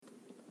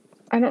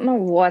I don't know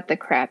what the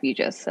crap you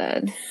just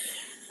said.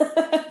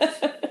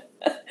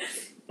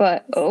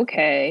 But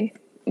okay.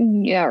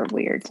 You're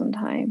weird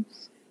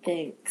sometimes.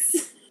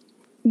 Thanks.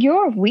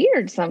 You're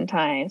weird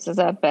sometimes. Is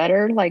that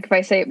better? Like if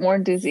I say it more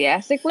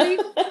enthusiastically?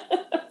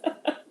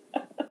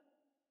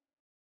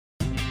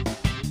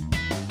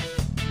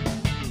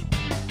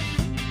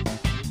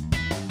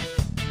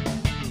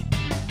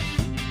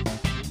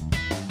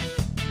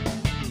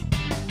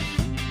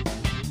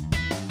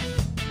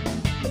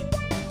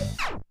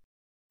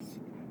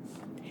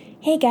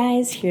 Hey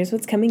guys, here's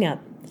what's coming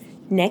up.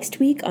 Next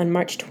week on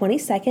March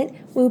 22nd,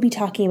 we'll be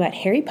talking about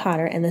Harry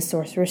Potter and the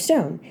Sorcerer's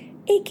Stone,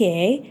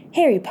 aka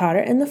Harry Potter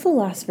and the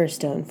Philosopher's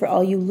Stone, for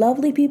all you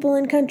lovely people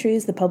in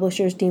countries the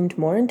publishers deemed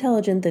more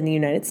intelligent than the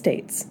United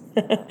States.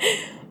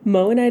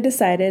 Mo and I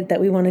decided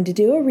that we wanted to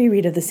do a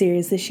reread of the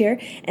series this year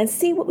and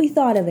see what we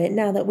thought of it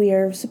now that we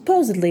are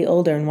supposedly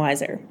older and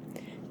wiser.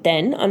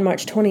 Then, on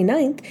March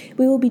 29th,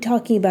 we will be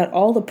talking about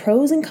all the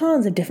pros and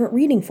cons of different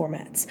reading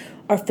formats.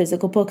 Are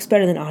physical books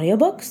better than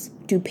audiobooks?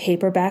 Do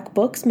paperback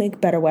books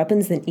make better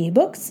weapons than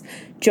ebooks?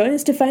 Join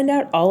us to find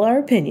out all our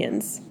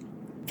opinions.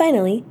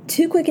 Finally,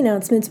 2 quick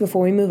announcements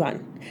before we move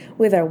on.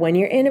 With our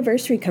 1-year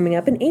anniversary coming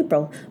up in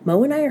April,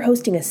 Mo and I are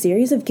hosting a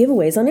series of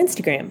giveaways on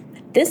Instagram.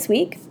 This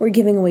week, we're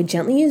giving away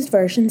gently used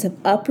versions of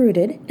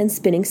Uprooted and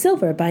Spinning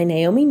Silver by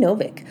Naomi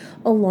Novik,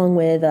 along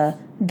with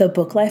the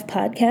Book Life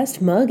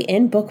Podcast mug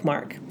and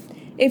bookmark.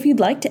 If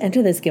you'd like to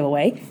enter this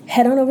giveaway,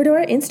 head on over to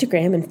our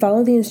Instagram and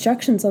follow the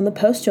instructions on the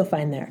post you'll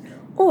find there.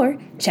 Or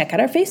check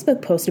out our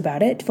Facebook post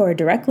about it for a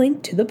direct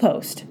link to the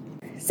post.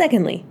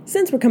 Secondly,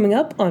 since we're coming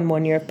up on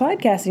 1 year of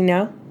podcasting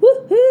now,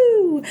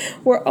 woohoo!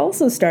 We're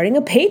also starting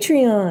a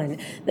Patreon.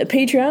 The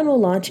Patreon will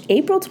launch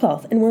April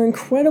 12th, and we're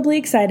incredibly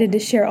excited to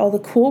share all the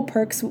cool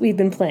perks we've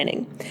been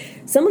planning.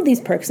 Some of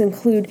these perks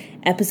include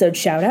episode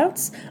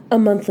shoutouts, a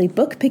monthly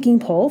book-picking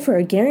poll for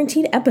a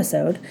guaranteed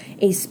episode,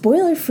 a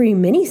spoiler-free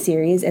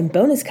mini-series and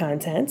bonus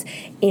content,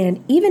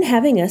 and even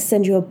having us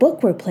send you a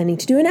book we're planning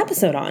to do an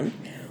episode on.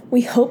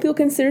 We hope you'll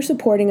consider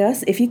supporting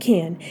us if you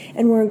can,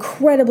 and we're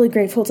incredibly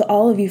grateful to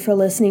all of you for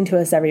listening to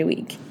us every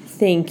week.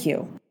 Thank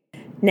you.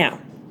 Now,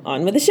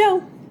 on with the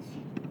show.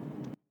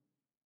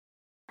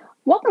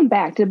 Welcome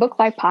back to the Book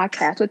Life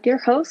Podcast with your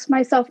hosts,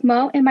 myself,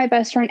 Mo, and my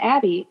best friend,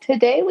 Abby.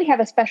 Today, we have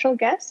a special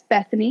guest,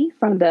 Bethany,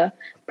 from the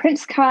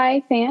Prince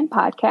Kai fan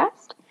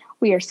podcast.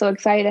 We are so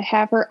excited to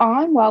have her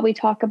on while we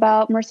talk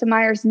about Marissa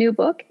Meyer's new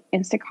book,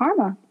 Instant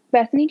Karma.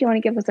 Bethany, do you want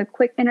to give us a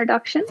quick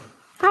introduction?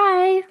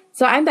 Hi.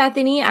 So I'm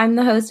Bethany. I'm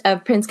the host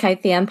of Prince Kai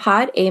Fan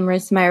Pod, a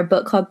Marissa Meyer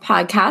book club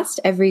podcast.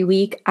 Every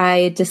week,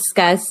 I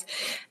discuss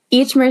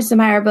each Marissa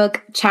Meyer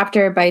book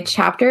chapter by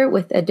chapter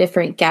with a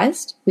different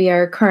guest. We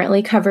are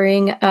currently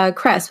covering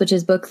Cress, which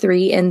is book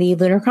 3 in the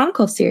Lunar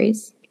Chronicles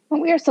series.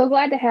 Well, we are so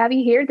glad to have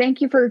you here. Thank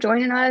you for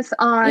joining us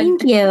on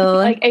Thank you.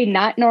 Like a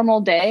not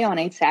normal day on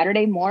a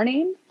Saturday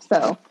morning.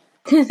 So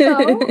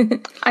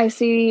I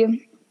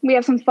see we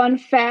have some fun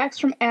facts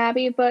from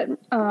Abby, but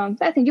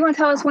Bethany, do you want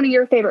to tell us one of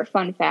your favorite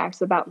fun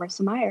facts about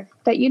Marissa Meyer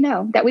that you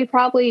know, that we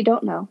probably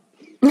don't know?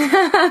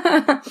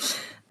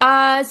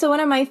 So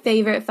one of my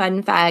favorite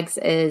fun facts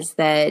is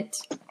that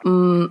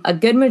a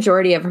good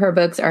majority of her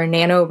books are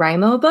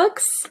NaNoWriMo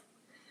books,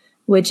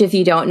 which if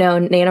you don't know,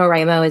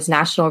 NaNoWriMo is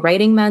National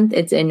Writing Month.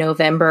 It's in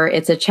November.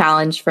 It's a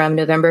challenge from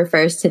November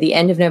 1st to the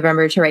end of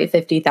November to write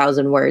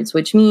 50,000 words,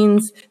 which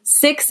means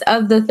 6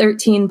 of the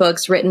 13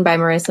 books written by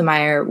Marissa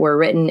Meyer were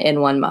written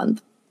in 1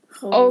 month.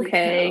 Holy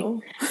okay.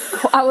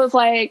 cow. I was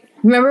like...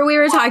 Remember we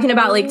were talking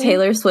about like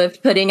Taylor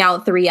Swift putting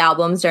out 3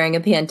 albums during a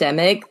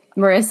pandemic?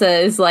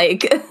 Marissa is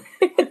like...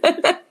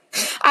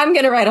 I'm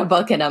going to write a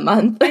book in a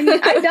month. I mean,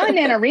 I've done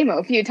NaNoWriMo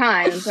a few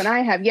times, and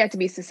I have yet to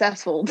be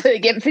successful to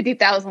get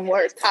 50,000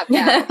 words popped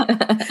out.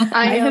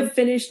 I have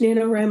finished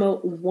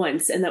NaNoWriMo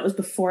once, and that was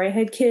before I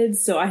had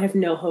kids, so I have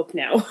no hope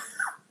now.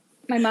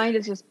 My mind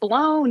is just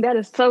blown. That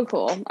is so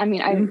cool. I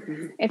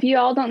mean, if you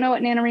all don't know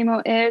what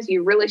NaNoWriMo is,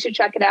 you really should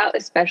check it out,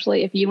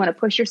 especially if you want to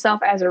push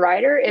yourself as a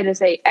writer. It is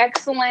an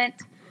excellent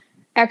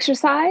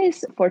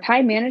exercise for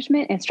time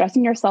management and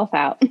stressing yourself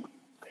out.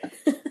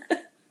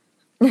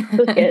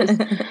 It is.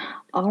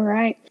 All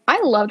right.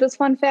 I love this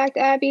fun fact,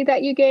 Abby,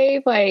 that you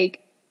gave.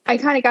 Like, I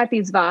kind of got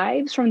these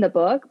vibes from the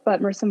book,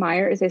 but Marissa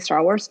Meyer is a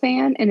Star Wars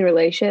fan, and the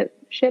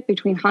relationship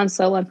between Han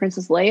Solo and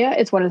Princess Leia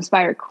is what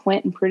inspired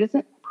Quint and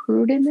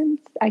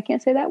Prudence. I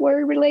can't say that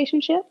word,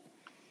 relationship.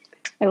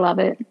 I love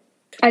it.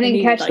 I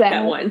didn't catch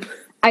that one.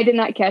 I did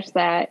not catch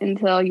that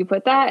until you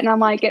put that, and I'm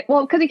like,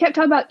 well, because he kept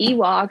talking about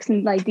Ewoks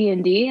and like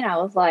D&D, and I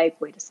was like,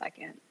 wait a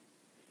second.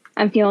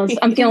 I'm feeling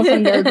some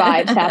nerd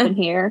vibes happen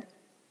here.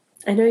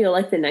 I know you'll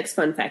like the next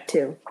fun fact,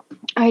 too.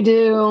 I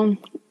do.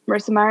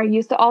 Marissa Meyer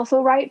used to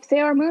also write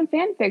Sailor Moon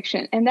fan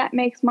fiction, and that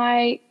makes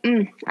I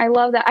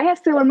love that. I have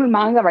Sailor Moon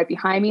manga right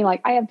behind me.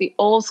 Like, I have the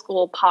old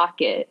school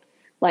pocket,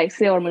 like,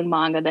 Sailor Moon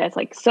manga that's,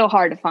 like, so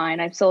hard to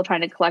find. I'm still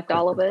trying to collect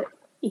all of it.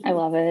 I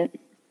love it.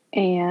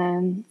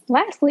 And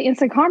lastly,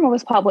 Instant Karma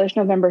was published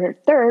November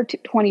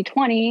 3rd,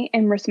 2020,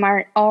 and Marissa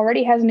Meyer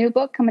already has a new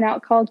book coming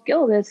out called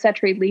Gilded, set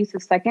to release the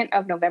 2nd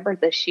of November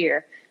this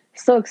year.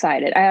 So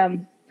excited.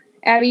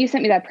 Abby, you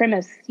sent me that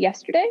premise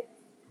yesterday?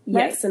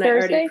 Yes, right? and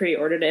Thursday? I already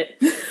pre-ordered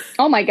it.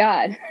 Oh my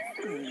God.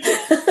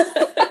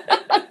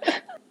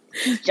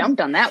 Just jumped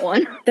on that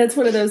one. That's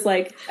one of those,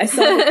 like, I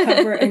saw the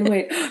cover and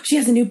went, oh, she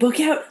has a new book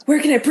out? Where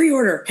can I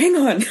pre-order? Hang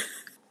on.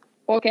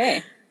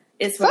 Okay.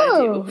 It's what I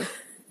do.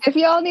 If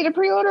y'all need to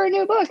pre-order a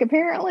new book,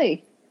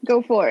 apparently,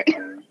 go for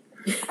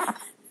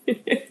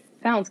it.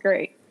 Sounds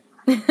great.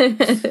 All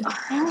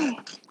right.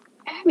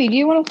 Abby, do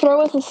you want to throw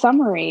us a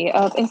summary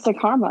of Instant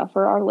Karma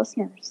for our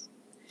listeners?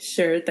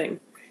 Sure thing.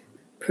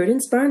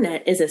 Prudence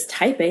Barnett is as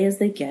type A as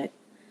they get.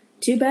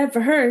 Too bad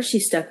for her,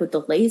 she's stuck with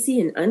the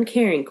lazy and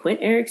uncaring Quint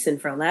Erickson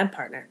for a lab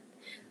partner.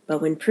 But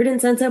when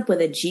Prudence ends up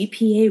with a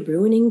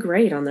GPA-ruining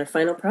grade on their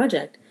final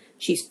project,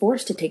 she's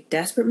forced to take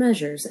desperate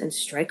measures and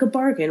strike a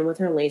bargain with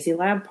her lazy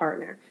lab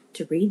partner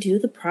to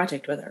redo the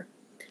project with her.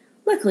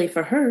 Luckily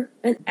for her,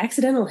 an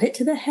accidental hit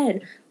to the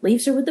head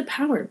leaves her with the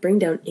power to bring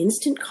down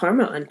instant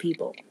karma on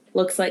people.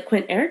 Looks like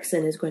Quint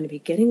Erickson is going to be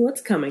getting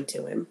what's coming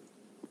to him.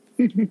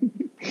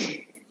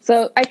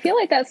 So I feel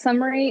like that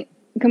summary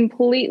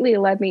completely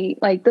led me,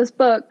 like, this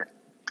book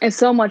is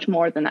so much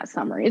more than that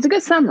summary. It's a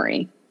good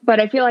summary, but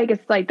I feel like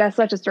it's like that's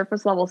such a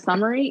surface level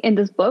summary, and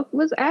this book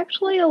was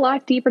actually a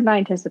lot deeper than I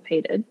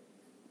anticipated.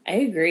 I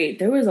agree.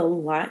 There was a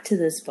lot to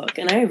this book,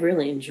 and I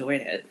really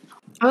enjoyed it.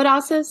 I would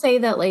also say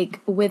that,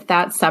 like, with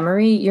that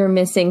summary, you're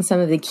missing some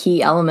of the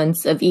key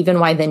elements of even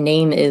why the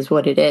name is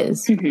what it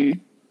is. Mm-hmm.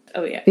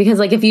 Oh, yeah. Because,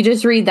 like, if you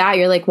just read that,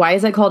 you're like, why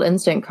is it called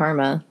Instant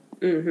Karma?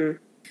 Mm-hmm.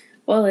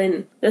 Well,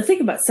 and the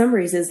thing about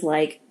summaries is,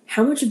 like,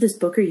 how much of this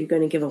book are you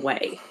going to give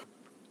away?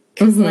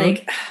 Because,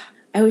 like,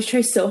 I always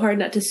try so hard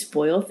not to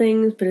spoil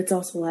things, but it's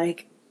also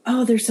like,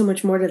 oh, there's so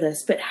much more to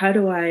this, but how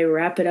do I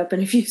wrap it up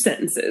in a few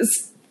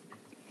sentences?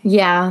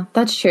 Yeah,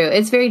 that's true.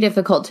 It's very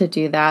difficult to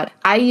do that.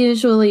 I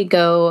usually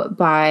go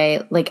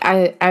by, like,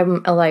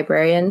 I'm a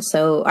librarian,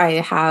 so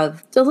I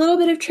have a little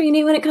bit of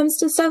training when it comes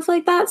to stuff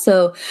like that.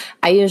 So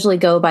I usually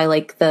go by,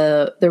 like,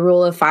 the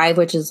rule of 5,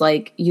 which is,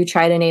 like, you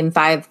try to name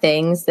 5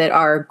 things that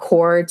are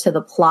core to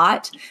the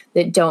plot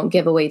that don't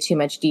give away too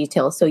much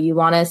detail. So you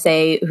want to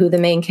say who the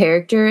main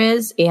character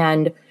is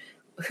and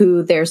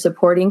who their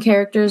supporting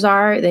characters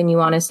are. Then you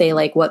want to say,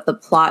 like, what the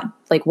plot,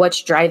 like,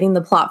 what's driving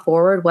the plot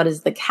forward, what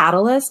is the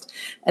catalyst,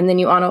 and then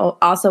you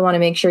also want to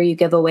make sure you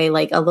give away,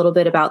 like, a little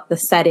bit about the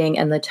setting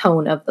and the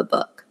tone of the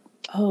book.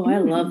 Oh, I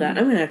love that.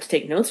 I'm gonna have to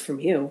take notes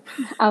from you.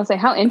 I was like,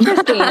 how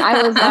interesting.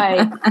 I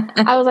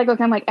was like,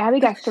 okay, I'm like,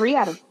 Abby got 3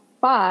 out of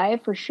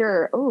 5 for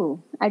sure.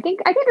 Ooh, I think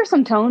there's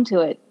some tone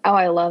to it. Oh,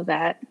 I love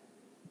that.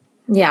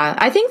 Yeah,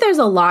 I think there's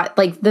a lot.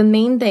 Like, the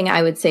main thing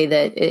I would say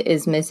that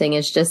is missing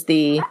is just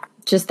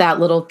that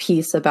little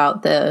piece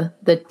about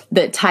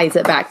that ties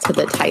it back to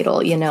the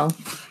title, you know?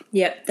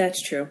 Yep,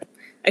 that's true.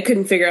 I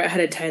couldn't figure out how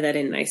to tie that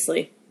in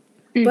nicely.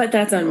 But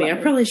that's on me. I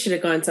probably should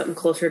have gone something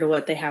closer to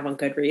what they have on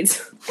Goodreads.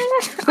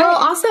 Well,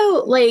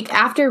 also, like,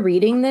 after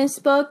reading this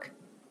book,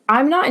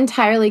 I'm not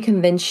entirely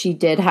convinced she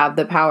did have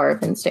the power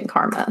of instant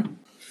karma.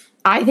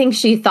 I think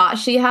she thought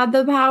she had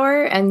the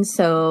power, and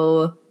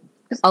so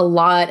a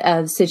lot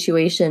of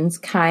situations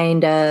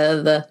kind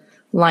of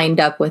lined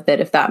up with it,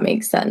 if that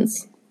makes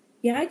sense.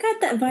 Yeah, I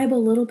got that vibe a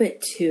little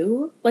bit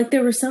too. Like,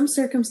 there were some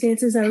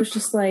circumstances I was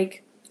just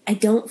like, I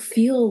don't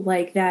feel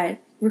like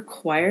that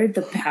required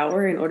the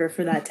power in order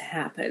for that to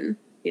happen,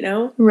 you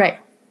know? Right.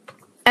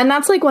 And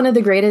that's, like, one of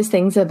the greatest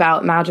things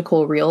about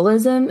magical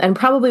realism, and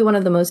probably one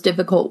of the most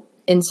difficult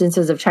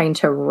instances of trying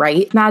to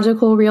write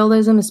magical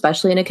realism,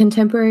 especially in a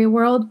contemporary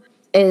world,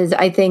 is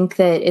I think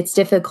that it's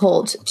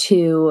difficult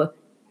to,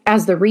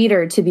 as the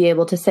reader, to be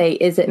able to say,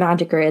 is it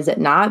magic or is it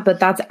not? But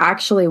that's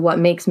actually what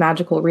makes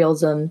magical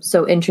realism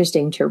so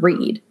interesting to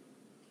read.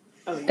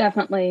 Oh, yeah.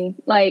 Definitely.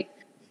 Like,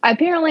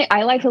 apparently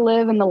I like to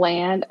live in the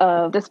land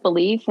of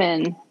disbelief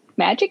and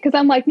magic, because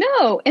I'm like,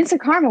 no,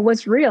 instant karma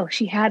was real.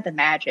 She had the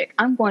magic.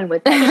 I'm going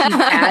with that. She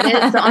had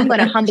it. So I'm going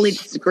to humbly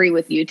disagree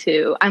with you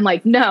too. I'm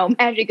like, no,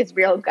 magic is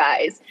real,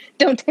 guys.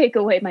 Don't take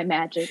away my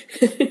magic.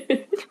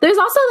 There's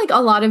also, like,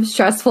 a lot of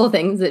stressful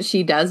things that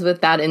she does with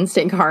that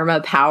instant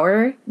karma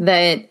power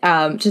that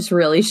just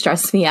really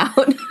stress me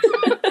out.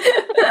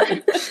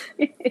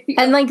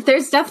 And, like,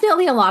 there's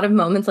definitely a lot of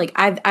moments, like,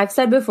 I've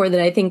said before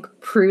that I think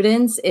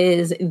Prudence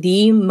is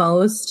the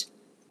most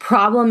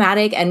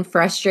problematic and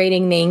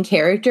frustrating main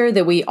character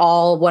that we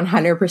all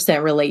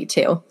 100% relate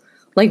to.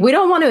 Like, we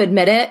don't want to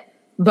admit it,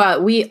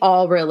 but we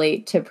all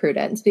relate to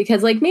Prudence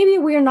because, like, maybe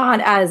we're not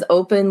as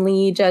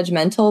openly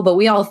judgmental, but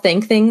we all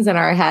think things in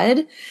our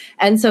head.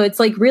 And so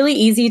it's, like, really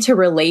easy to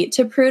relate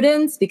to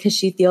Prudence because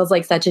she feels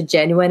like such a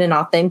genuine and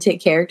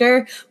authentic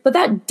character, but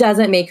that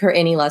doesn't make her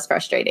any less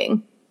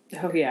frustrating.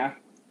 Oh, yeah.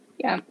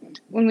 Yeah.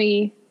 When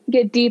we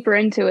get deeper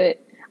into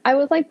it, I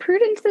was like,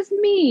 Prudence is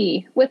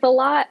me with a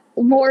lot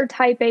more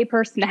type A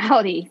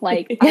personality.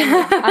 Like,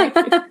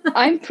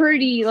 I'm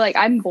pretty, like,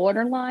 I'm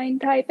borderline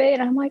type A.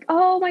 And I'm like,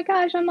 oh my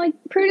gosh, I'm like,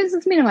 Prudence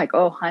is me. And I'm like,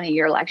 oh, honey,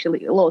 you're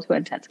actually a little too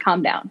intense.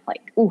 Calm down.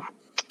 Like, ooh.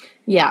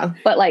 Yeah.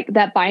 But, like,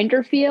 that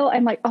binder feel,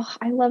 I'm like, oh,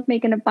 I love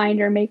making a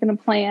binder, making a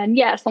plan.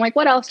 Yes. I'm like,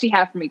 what else do you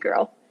have for me,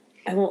 girl?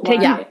 I won't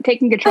lie.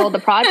 Taking control of the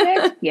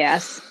project?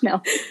 Yes.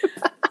 No.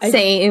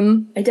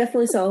 Same. I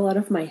definitely saw a lot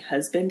of my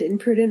husband in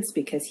Prudence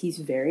because he's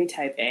very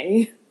type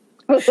A.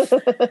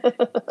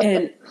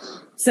 And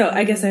so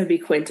I guess I'd be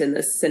Quint in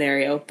this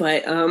scenario,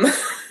 but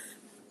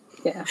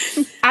Yeah.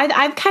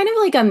 I'm kind of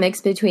like a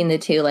mix between the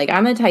two. Like,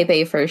 I'm a type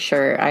A for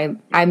sure.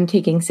 I'm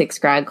taking 6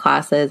 grad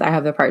classes. I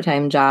have a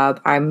part-time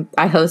job.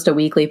 I host a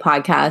weekly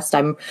podcast.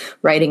 I'm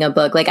writing a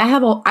book. Like, I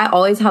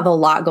always have a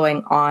lot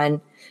going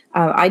on.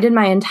 I did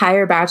my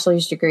entire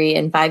bachelor's degree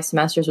in 5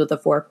 semesters with a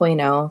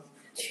 4.0.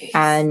 Jeez.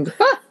 And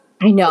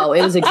I know,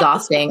 it was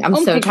exhausting. I'm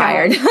so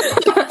tired.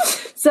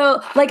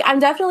 So, like, I'm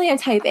definitely a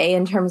type A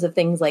in terms of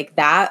things like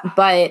that.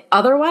 But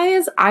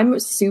otherwise, I'm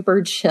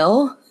super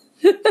chill.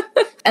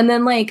 And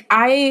then, like,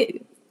 I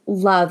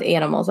love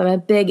animals. I'm a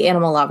big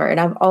animal lover, and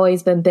I've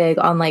always been big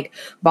on, like,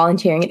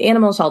 volunteering at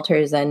animal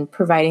shelters and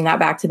providing that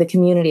back to the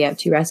community. I have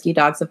 2 rescue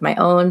dogs of my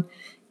own.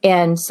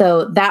 And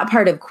so that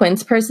part of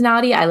Quint's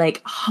personality, I,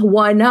 like,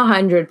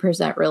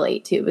 100%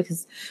 relate to,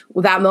 because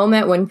that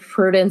moment when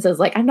Prudence is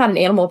like, I'm not an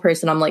animal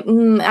person, I'm like,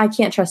 I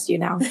can't trust you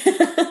now.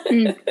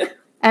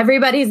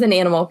 Everybody's an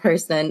animal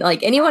person.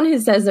 Like, anyone who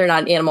says they're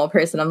not an animal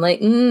person, I'm like,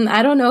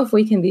 I don't know if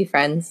we can be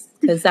friends,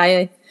 because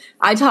I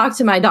talk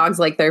to my dogs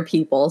like they're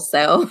people,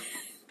 so.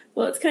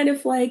 Well, it's kind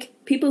of like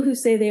people who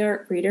say they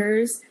aren't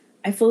readers.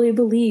 I fully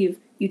believe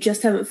you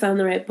just haven't found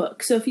the right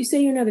book. So if you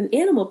say you're not an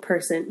animal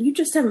person, you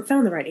just haven't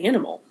found the right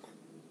animal.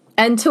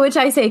 And to which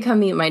I say,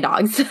 come meet my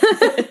dogs.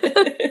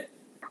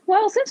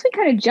 Well, since we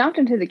kind of jumped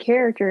into the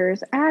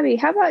characters, Abby,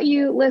 how about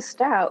you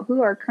list out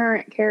who our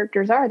current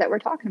characters are that we're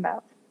talking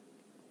about?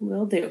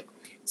 Will do.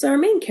 So our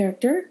main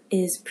character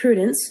is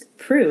Prudence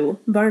Prue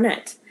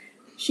Barnett.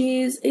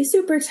 She's a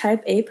super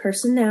type A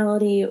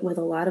personality with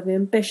a lot of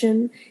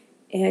ambition,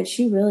 and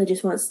she really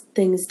just wants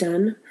things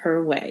done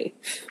her way.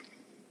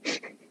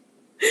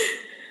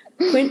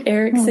 Quint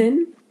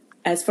Erickson,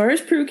 as far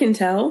as Prue can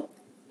tell,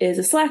 is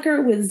a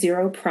slacker with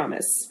 0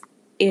 promise,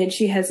 and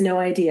she has no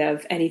idea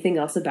of anything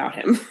else about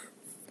him.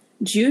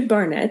 Jude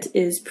Barnett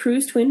is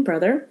Prue's twin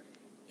brother,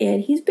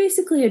 and he's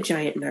basically a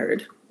giant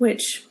nerd,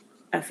 which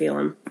I feel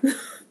him.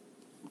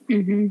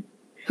 Mm-hmm.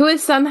 Who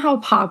is somehow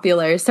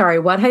popular. Sorry,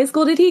 what high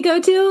school did he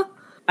go to?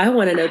 I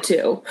want to know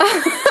too.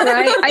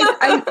 Right?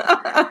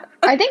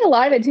 I think a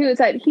lot of it too is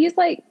that he's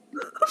like,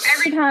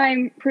 every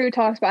time Prue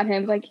talks about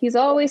him, like, he's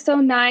always so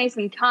nice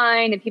and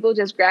kind, and people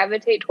just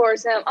gravitate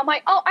towards him. I'm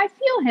like, oh, I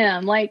feel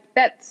him. Like,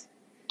 that's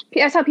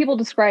how people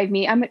describe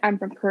me. I'm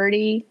from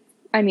Purdy.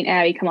 I mean,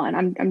 Abby, come on,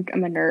 I'm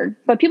a nerd,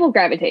 but people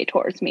gravitate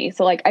towards me.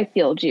 So, like, I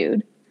feel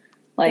Jude.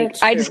 Like,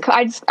 I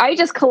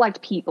just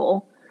collect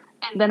people,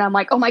 and then I'm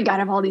like, oh my god, I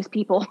have all these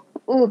people.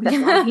 Ooh, that's a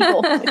lot of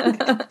people.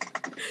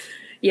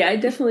 Yeah, I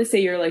definitely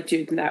say you're like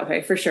Jude in that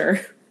way, for sure.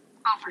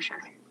 Oh, for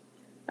sure.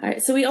 All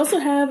right, so we also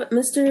have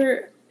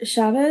Mr.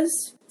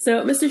 Chavez.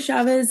 So Mr.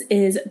 Chavez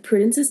is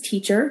Prudence's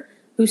teacher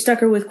who stuck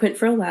her with Quint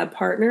for a lab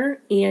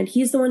partner, and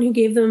he's the one who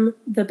gave them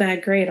the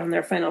bad grade on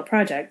their final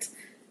project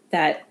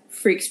that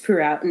freaks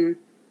Prue out and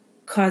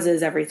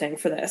causes everything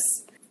for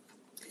this.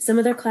 Some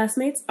of their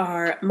classmates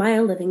are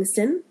Maya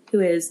Livingston,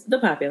 who is the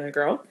popular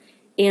girl,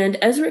 and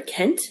Ezra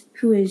Kent,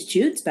 who is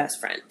Jude's best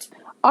friend.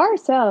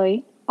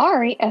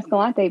 Ari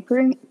Escalante,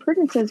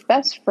 Prudence's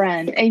best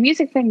friend, a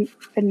music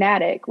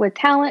fanatic with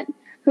talent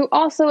who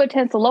also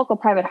attends the local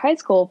private high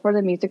school for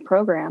the music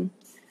program.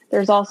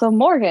 There's also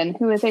Morgan,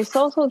 who is a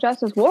social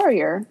justice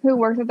warrior who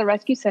works at the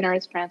rescue center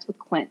as friends with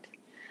Quint.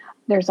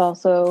 There's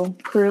also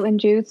Prue and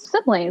Jude's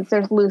siblings.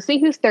 There's Lucy,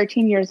 who's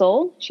 13 years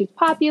old. She's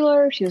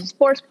popular. She's a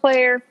sports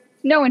player.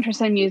 No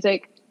interest in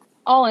music.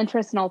 All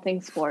interest in all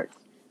things sports.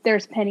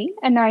 There's Penny,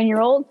 a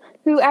 9-year-old,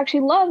 who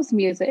actually loves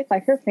music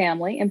like her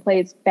family and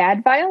plays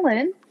bad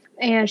violin.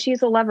 And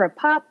she's a lover of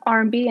pop,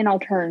 R&B, and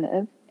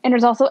alternative. And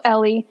there's also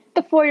Ellie,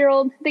 the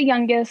 4-year-old, the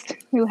youngest,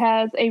 who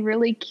has a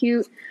really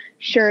cute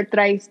shirt that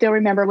I still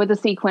remember with the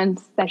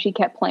sequins that she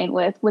kept playing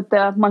with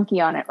the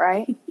monkey on it,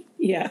 right?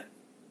 Yeah.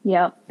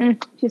 Yep.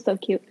 She's so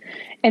cute.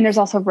 And there's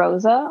also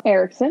Rosa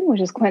Erickson,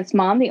 which is Quint's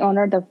mom, the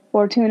owner of the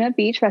Fortuna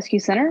Beach Rescue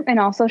Center, and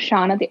also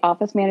Shauna, the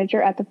office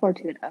manager at the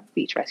Fortuna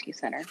Beach Rescue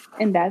Center.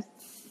 And that's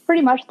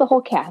pretty much the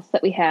whole cast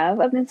that we have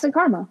of Instant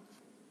Karma.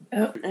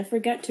 Oh, I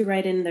forgot to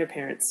write in their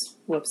parents.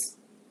 Whoops.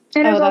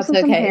 And there's also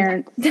some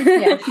parents.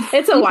 Yeah.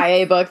 It's a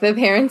YA book. The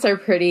parents are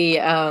pretty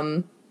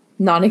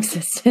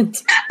non-existent.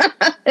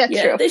 That's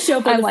true. They show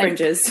up on the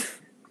fringes.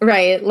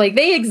 Right. Like,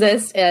 they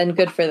exist, and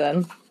good for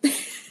them.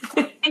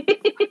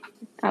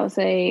 I would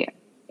say,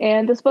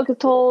 and this book is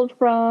told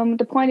from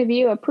the point of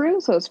view of Prue,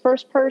 so it's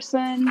first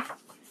person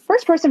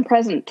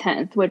present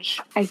tense, which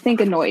I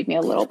think annoyed me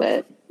a little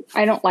bit.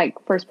 I don't like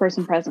first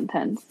person present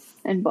tense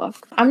in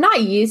books. I'm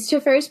not used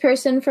to first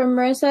person from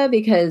Marissa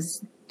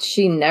because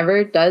she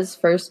never does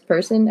first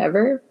person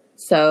ever.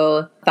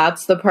 So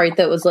that's the part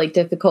that was, like,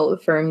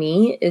 difficult for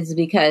me, is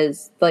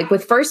because, like,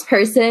 with first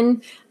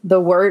person, the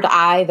word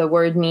I, the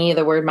word me,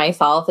 the word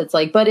myself, it's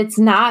like, but it's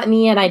not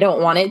me and I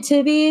don't want it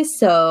to be,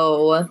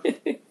 so.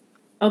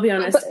 I'll be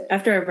honest,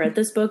 after I read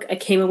this book, I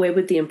came away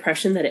with the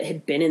impression that it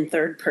had been in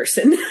third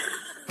person.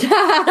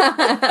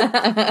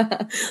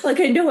 Like,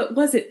 I know it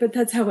wasn't, but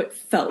that's how it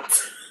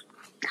felt.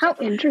 How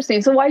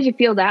interesting. So why did you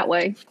feel that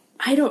way?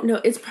 I don't know.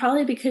 It's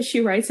probably because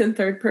she writes in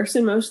third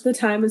person most of the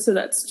time, and so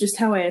that's just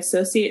how I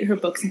associate her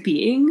books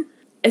being.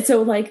 And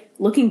so, like,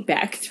 looking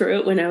back through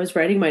it when I was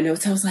writing my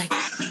notes, I was like,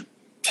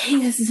 dang,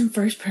 this is in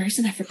first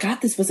person. I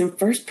forgot this was in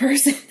first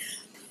person.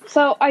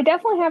 So I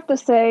definitely have to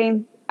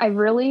say, I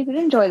really did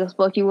enjoy this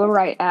book. You were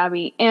right,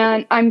 Abby.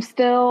 And I'm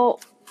still,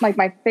 like,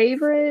 my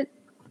favorite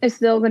is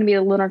still going to be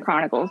the Lunar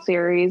Chronicles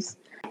series.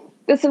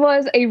 This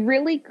was a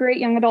really great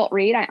young adult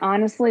read. I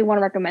honestly want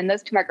to recommend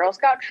this to my Girl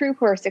Scout troop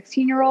who are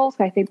 16-year-olds.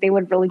 I think they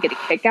would really get a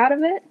kick out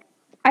of it.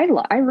 I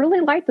really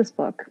like this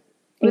book.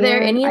 Were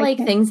there any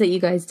things that you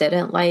guys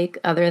didn't like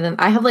other than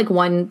I have like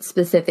one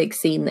specific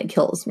scene that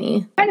kills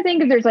me? I don't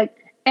think if there's like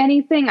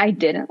anything I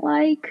didn't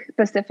like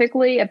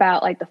specifically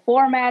about like the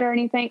format or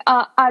anything.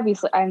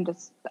 Obviously,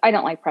 I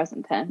don't like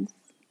present tense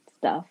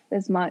stuff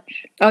as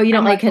much. Oh, you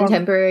don't like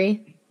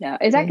contemporary? No,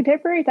 is that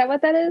contemporary? Is that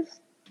what that is?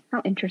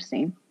 How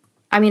interesting.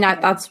 I mean,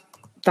 that's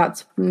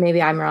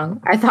maybe I'm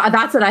wrong. I thought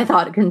that's what I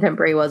thought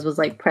contemporary was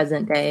like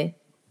present day.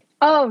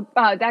 Oh,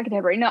 that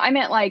contemporary. No, I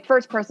meant like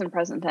first person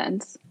present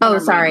tense. Oh,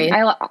 sorry.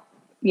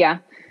 Yeah.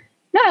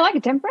 No, I like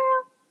contemporary.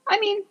 I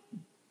mean,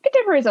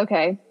 contemporary is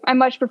okay. I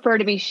much prefer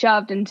to be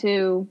shoved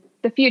into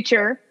the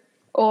future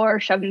or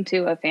shoved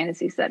into a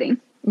fantasy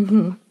setting.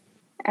 Mm-hmm.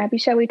 Abby,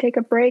 shall we take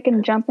a break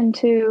and jump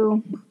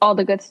into all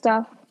the good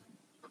stuff?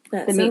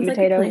 That the meat and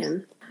potatoes. Like a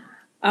plan.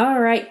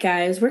 All right,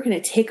 guys, we're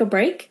going to take a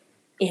break.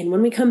 And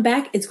when we come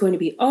back, it's going to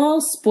be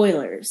all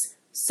spoilers.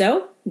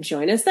 So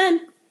join us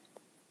then.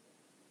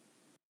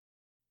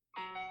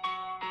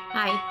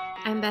 Hi,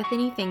 I'm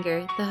Bethanie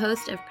Finger, the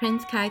host of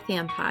Prince Kai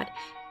Fan Pod,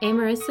 a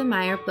Marissa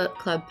Meyer Book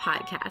Club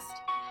podcast.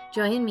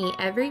 Join me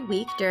every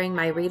week during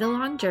my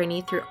read-along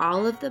journey through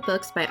all of the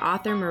books by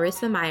author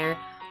Marissa Meyer,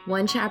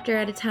 one chapter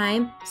at a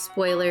time,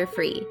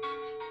 spoiler-free.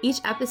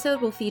 Each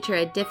episode will feature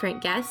a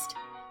different guest,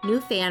 new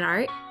fan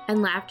art,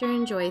 and laughter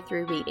and joy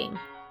through reading.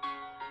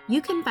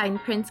 You can find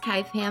Prince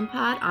Kai Fan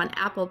Pod on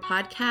Apple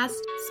Podcasts,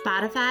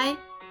 Spotify,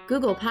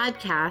 Google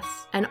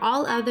Podcasts, and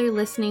all other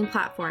listening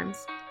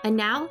platforms. And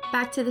now,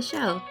 back to the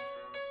show.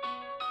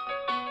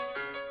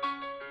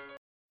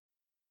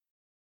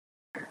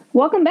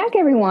 Welcome back,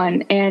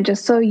 everyone. And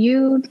just so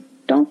you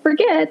don't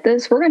forget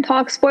this, we're going to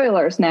talk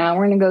spoilers now.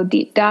 We're going to go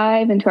deep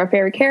dive into our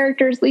favorite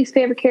characters, least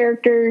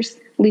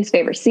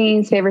favorite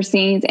scenes,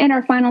 and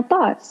our final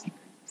thoughts.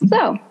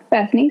 So,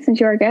 Bethany, since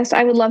you're our guest,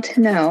 I would love to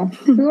know,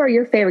 who are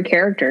your favorite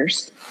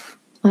characters?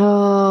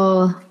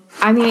 Oh,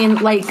 I mean,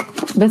 like,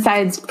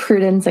 besides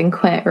Prudence and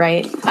Quint,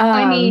 right?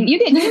 I mean, you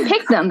can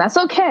pick them. That's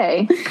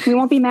okay. We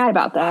won't be mad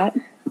about that.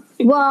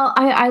 Well,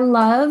 I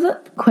love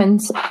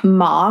Quint's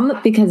mom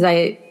because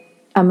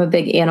I'm a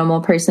big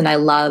animal person. I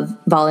love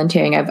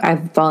volunteering.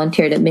 I've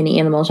volunteered at many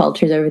animal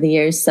shelters over the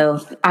years,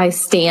 so I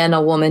stan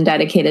a woman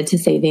dedicated to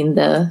saving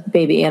the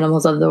baby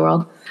animals of the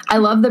world. I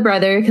love the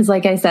brother because,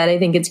 like I said, I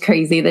think it's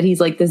crazy that he's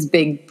like this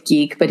big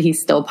geek, but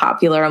he's still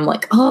popular. I'm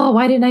like, oh,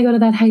 why didn't I go to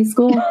that high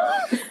school?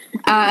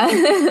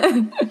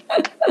 I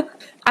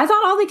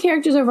thought all the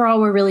characters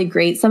overall were really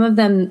great. Some of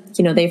them,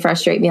 they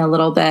frustrate me a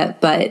little bit,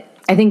 but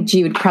I think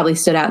Jude probably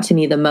stood out to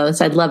me the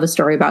most. I'd love a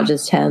story about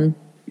just him.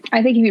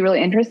 I think he'd be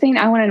really interesting.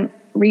 I want to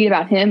read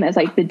about him as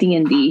like the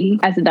D&D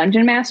as a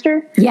dungeon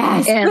master.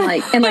 Yes.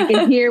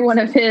 and hear one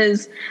of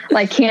his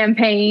like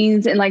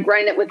campaigns and like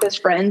running it with his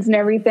friends and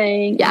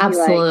everything. Yeah,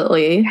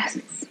 absolutely.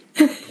 Like,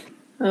 yes.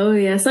 Oh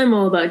yes, I'm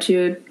all about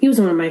Jude. He was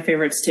one of my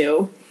favorites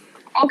too.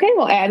 Okay,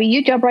 well, Abby,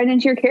 you jump right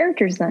into your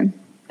characters then.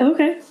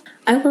 Okay.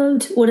 I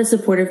loved what a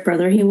supportive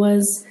brother he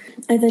was.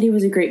 I thought he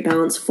was a great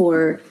balance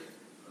for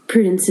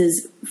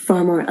Prudence's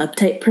far more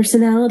uptight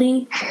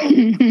personality.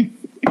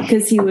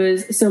 Because he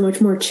was so much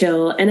more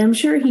chill. And I'm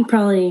sure he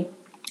probably,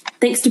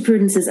 thanks to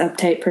Prudence's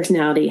uptight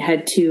personality,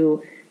 had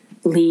to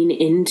lean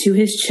into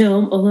his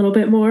chill a little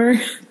bit more.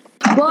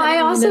 Well, I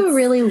also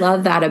really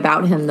love that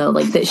about him, though.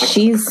 Like, that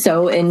she's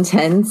so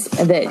intense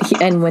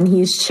and when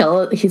he's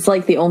chill, he's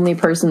like the only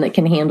person that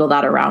can handle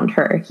that around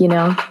her,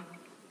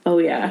 Oh,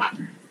 yeah.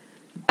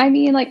 I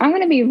mean, like, I'm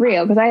going to be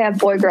real because I have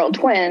boy-girl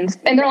twins,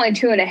 and they're only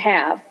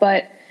 2.5,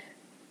 but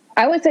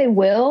I would say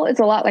Will is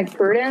a lot like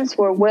Prudence,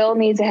 where Will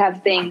needs to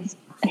have things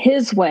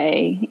his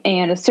way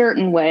and a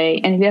certain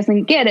way, and if he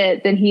doesn't get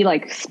it, then he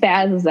like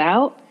spazzes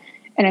out.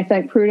 And I feel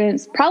like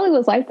Prudence probably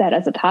was like that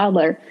as a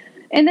toddler.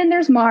 And then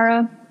there's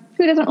Mara,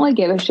 who doesn't really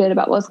give a shit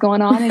about what's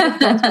going on and just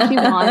does what she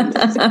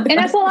wants. And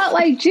that's a lot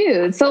like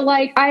Jude. So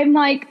like I feel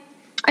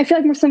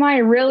like Marissa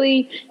Meyer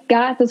really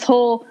got this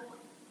whole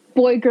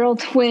boy-girl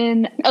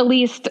twin, at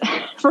least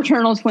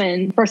fraternal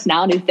twin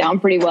personalities down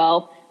pretty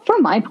well.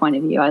 From my point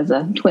of view as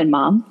a twin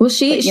mom. Well,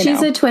 she's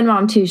a twin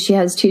mom, too. She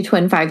has 2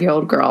 twin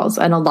 5-year-old girls.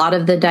 And a lot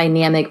of the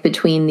dynamic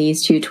between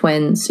these 2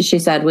 twins, she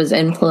said, was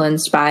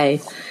influenced by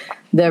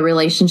the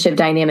relationship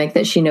dynamic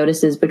that she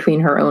notices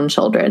between her own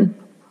children.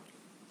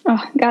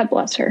 Oh, God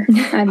bless her.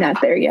 I'm not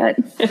there yet.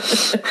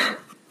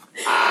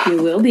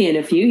 You will be in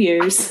a few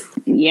years.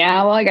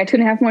 Yeah, well, I got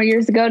 2.5 more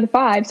years to go to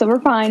 5, so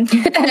we're fine.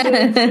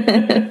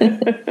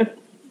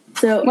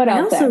 So What I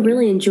else, also Abby?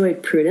 really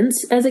enjoyed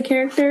Prudence as a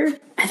character.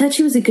 I thought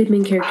she was a good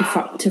main character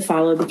to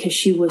follow because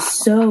she was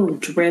so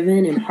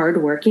driven and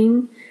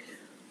hardworking.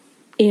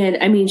 And,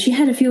 I mean, she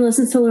had a few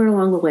lessons to learn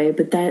along the way,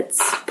 but that's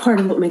part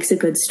of what makes a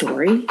good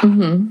story.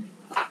 Mm-hmm.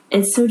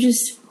 And so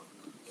just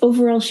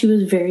overall, she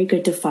was very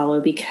good to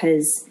follow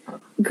because,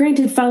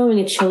 granted, following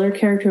a chiller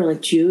character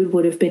like Jude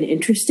would have been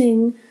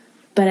interesting,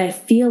 but I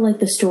feel like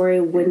the story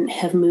wouldn't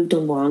have moved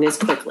along as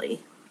quickly,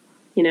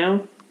 you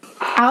know?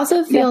 I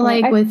also feel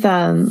like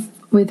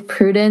with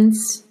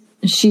Prudence,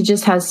 she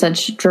just has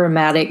such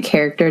dramatic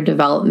character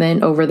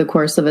development over the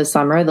course of a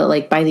summer that,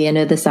 like, by the end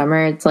of the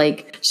summer, it's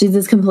like she's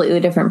this completely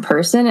different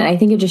person. And I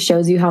think it just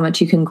shows you how much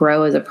you can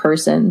grow as a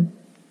person.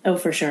 Oh,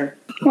 for sure.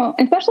 Well,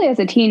 especially as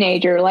a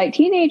teenager, like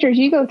teenagers,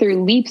 you go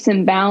through leaps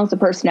and bounds of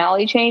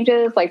personality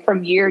changes, like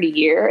from year to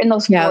year, in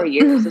those 4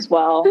 years as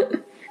well.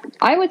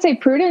 I would say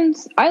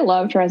Prudence, I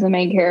loved her as a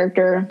main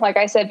character. Like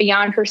I said,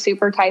 beyond her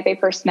super type A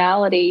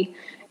personality,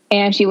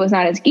 and she was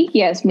not as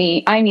geeky as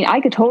me. I mean, I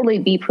could totally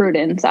be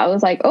Prudence. I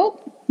was like, oh,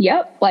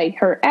 yep, like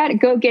her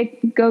go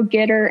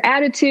get her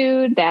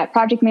attitude, that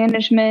project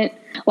management,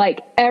 like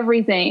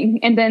everything.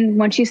 And then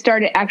when she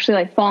started actually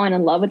like falling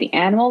in love with the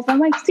animals, I'm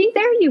like, see,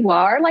 there you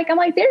are. Like, I'm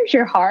like, there's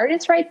your heart.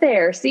 It's right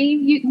there. See,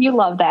 you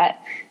love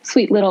that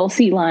sweet little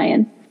sea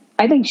lion.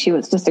 I think she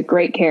was just a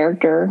great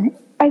character.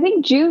 I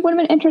think Jude would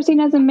have been interesting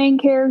as a main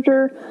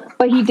character,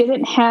 but he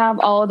didn't have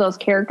all of those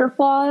character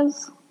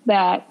flaws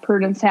that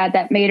Prudence had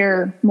that made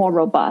her more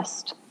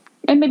robust.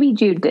 And maybe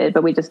Jude did,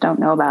 but we just don't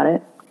know about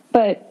it.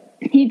 But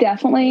he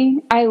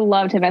definitely, I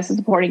loved him as a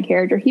supporting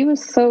character. He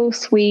was so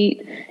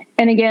sweet.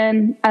 And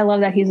again, I love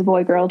that he's a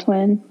boy-girl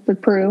twin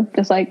with Prue,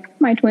 just like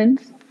my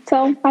twins.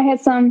 So I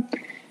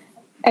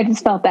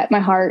just felt that in my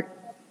heart.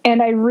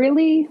 And I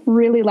really,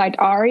 really liked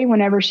Ari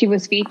whenever she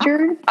was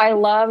featured. I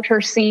loved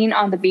her scene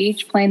on the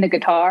beach playing the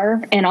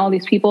guitar, and all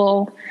these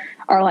people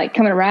are like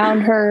coming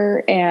around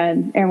her,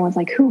 and everyone's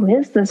like, who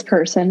is this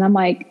person? I'm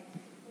like,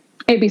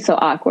 it'd be so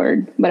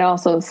awkward, but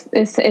also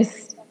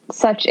it's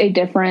such a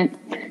different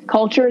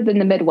culture than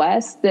the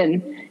Midwest.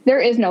 Then there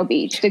is no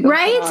beach to go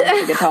right? on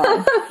the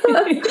guitar.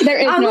 There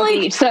is no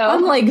beach. So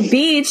I'm like,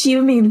 beach?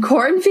 You mean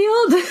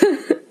cornfield?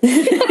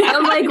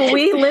 I'm like,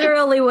 we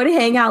literally would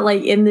hang out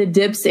like in the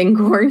dips in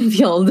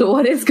cornfield.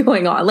 What is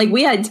going on? Like,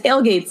 we had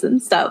tailgates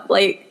and stuff.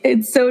 Like,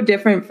 it's so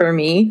different for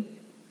me.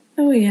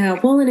 Oh, yeah.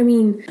 Well, and I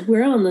mean,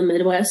 we're all in the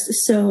Midwest,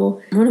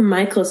 so one of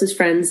my closest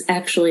friends,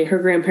 actually, her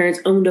grandparents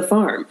owned a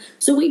farm.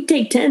 So we'd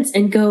take tents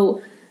and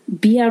go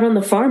be out on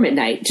the farm at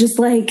night. Just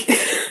like,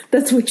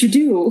 that's what you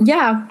do.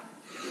 Yeah.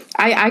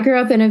 I grew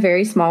up in a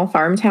very small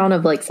farm town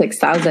of like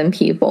 6,000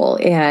 people.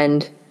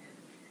 And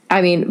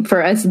I mean,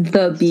 for us,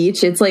 the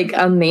beach, it's like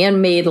a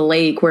man-made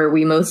lake where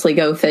we mostly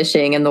go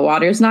fishing, and the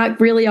water's not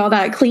really all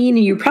that clean.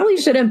 And you probably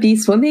shouldn't be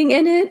swimming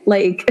in it.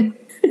 Like,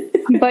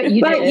 but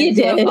you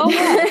did. So, oh,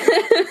 yeah.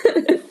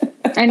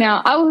 I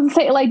know. I would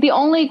say, like, the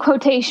only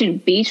quotation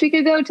beach we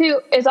could go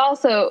to is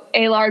also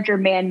a larger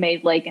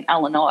man-made lake in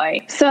Illinois.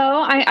 So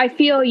I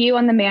feel you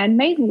on the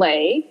man-made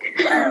lake.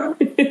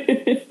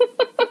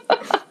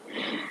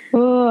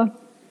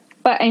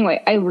 But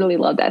anyway, I really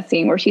love that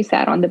scene where she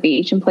sat on the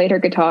beach and played her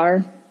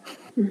guitar.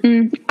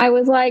 I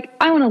was like,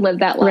 I want to live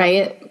that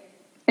life. Right.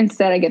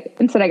 Instead, I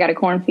got a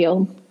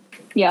cornfield.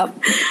 Yep.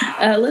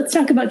 Let's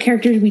talk about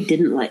characters we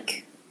didn't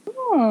like.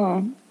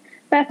 Oh,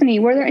 Bethany,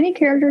 were there any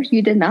characters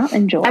you did not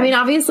enjoy? I mean,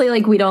 obviously,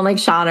 like, we don't like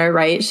Shauna,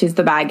 right? She's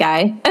the bad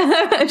guy.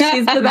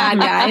 She's the bad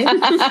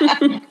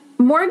guy.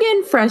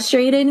 Morgan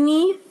frustrated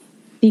me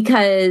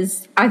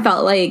because I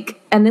felt like,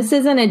 and this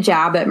isn't a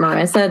jab at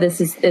Marissa, this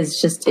is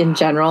just in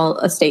general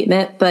a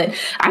statement, but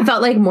I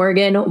felt like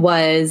Morgan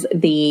was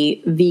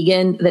the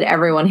vegan that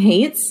everyone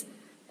hates.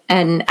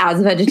 And as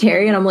a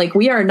vegetarian, I'm like,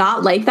 we are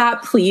not like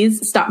that.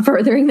 Please stop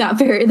furthering that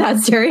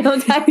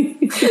stereotype.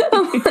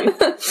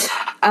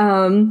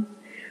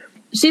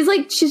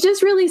 She's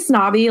just really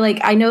snobby. Like,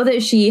 I know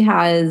that she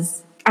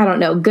has, I don't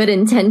know, good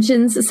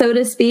intentions, so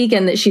to speak,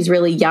 and that she's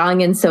really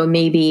young. And so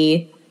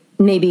maybe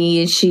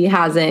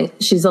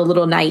she's a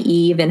little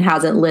naive and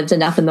hasn't lived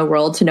enough in the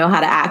world to know how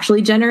to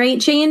actually generate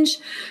change.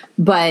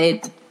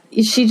 But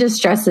she just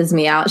stresses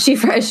me out. She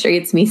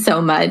frustrates me so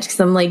much because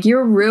I'm like,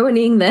 you're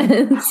ruining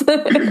this.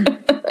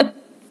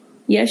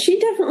 Yeah, she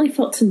definitely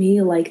felt to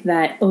me like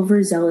that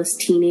overzealous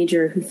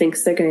teenager who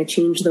thinks they're going to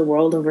change the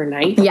world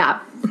overnight.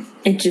 Yeah.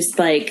 And just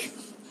like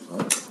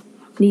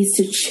needs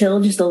to chill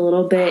just a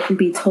little bit and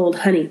be told,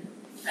 honey,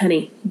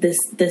 this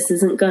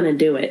isn't going to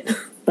do it.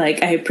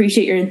 Like, I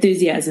appreciate your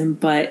enthusiasm,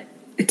 but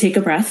take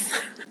a breath.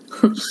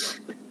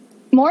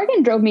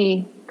 Morgan drove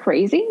me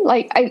crazy.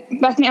 Like,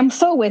 Bethany, I'm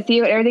so with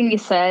you at everything you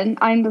said.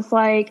 I'm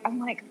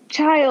like,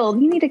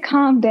 child, you need to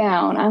calm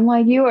down. I'm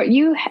like,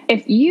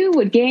 if you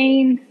would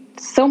gain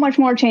so much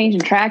more change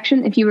and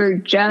traction if you were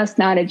just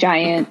not a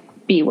giant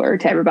B word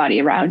to everybody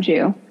around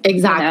you.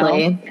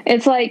 Exactly. You know?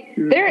 It's like,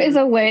 there is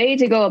a way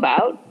to go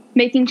about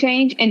making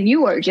change, and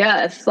you are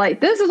just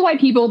like, this is why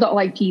people don't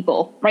like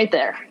people right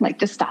there. Like,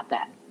 just stop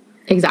that.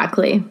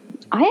 Exactly.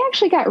 I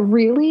actually got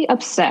really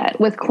upset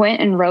with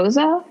Quint and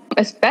Rosa,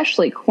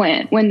 especially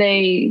Quint, when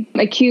they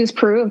accused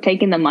Prue of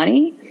taking the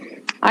money.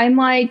 I'm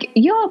like,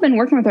 y'all have been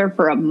working with her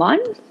for a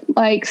month?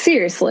 Like,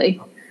 seriously.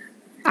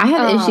 I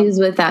have issues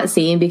with that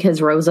scene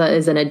because Rosa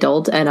is an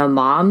adult and a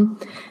mom.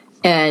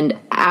 And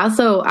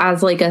also,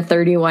 as like a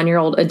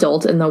 31-year-old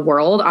adult in the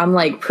world, I'm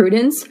like,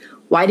 Prudence,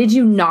 why did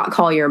you not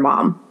call your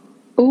mom?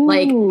 Ooh.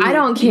 Like, I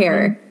don't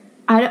care.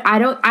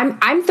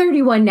 I'm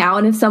 31 now,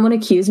 and if someone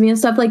accused me of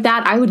stuff like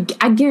that,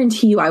 I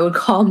guarantee you I would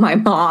call my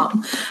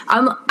mom.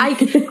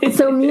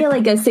 So me,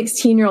 like a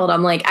 16-year-old,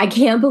 I'm like, I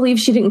can't believe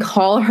she didn't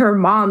call her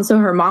mom so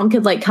her mom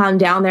could like come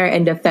down there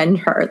and defend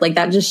her. Like,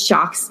 that just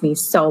shocks me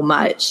so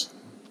much.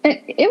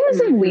 It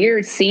was a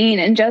weird scene,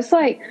 and just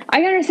like,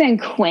 I understand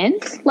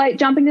Quint like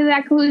jumping to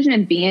that conclusion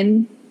and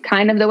being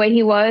kind of the way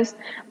he was,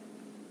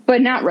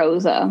 but not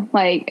Rosa.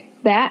 Like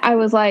that, I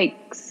was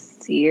like,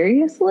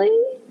 seriously?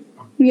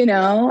 You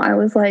know, I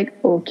was like,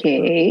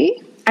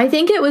 okay. I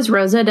think it was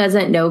Rosa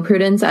doesn't know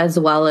Prudence as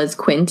well as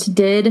Quint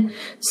did,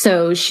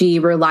 so she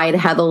relied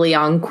heavily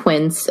on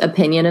Quint's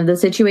opinion of the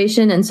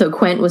situation, and so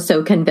Quint was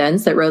so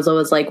convinced that Rosa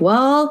was like,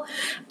 well,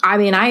 I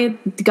mean, I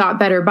got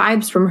better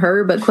vibes from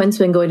her, but Quint's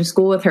been going to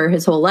school with her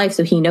his whole life,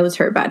 so he knows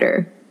her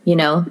better, you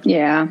know?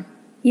 Yeah.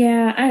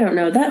 Yeah, I don't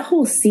know. That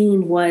whole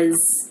scene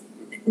was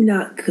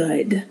not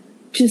good.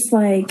 Just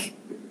like,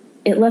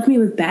 it left me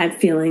with bad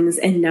feelings,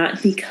 and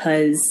not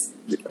because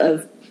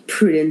of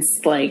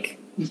Prudence, like,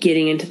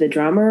 getting into the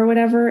drama or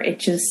whatever. It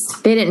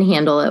just... They didn't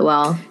handle it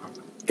well.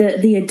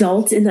 The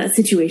adult in that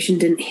situation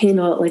didn't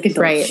handle it like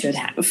adults should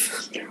have.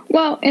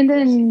 Well, and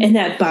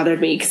that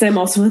bothered me, because I'm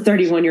also a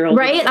 31-year-old.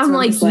 Right? Adult,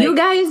 I'm so like, you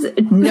guys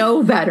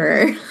know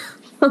better.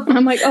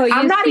 I'm like, oh,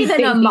 I'm not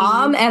even a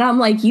mom, and I'm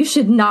like, you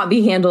should not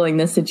be handling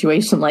this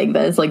situation like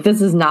this. Like,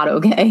 this is not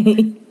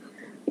okay.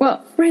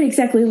 Well, right,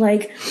 exactly.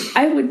 Like,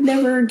 I would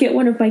never get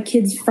one of my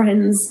kids'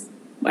 friends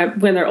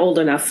when they're old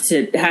enough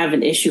to have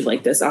an issue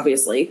like this,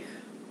 obviously.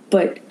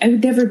 But I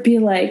would never be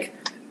like,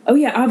 oh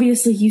yeah,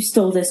 obviously you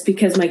stole this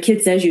because my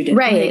kid says you did.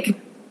 Right. Like,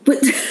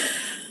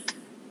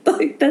 but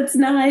like, that's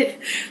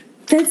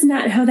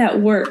not how that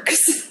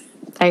works.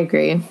 I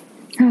agree.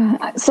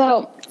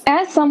 So,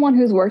 as someone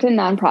who's worked in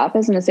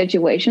nonprofits in a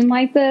situation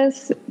like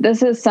this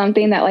is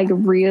something that like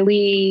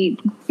really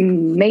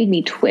made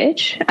me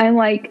twitch. I'm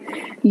like,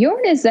 you're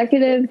an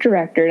executive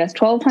director. That's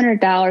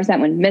 $1,200 that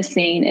went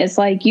missing. It's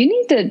like, you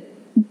need to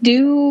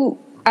do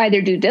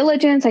either due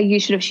diligence. Like,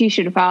 she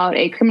should have filed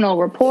a criminal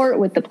report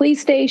with the police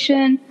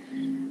station.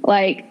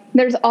 Like,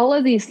 there's all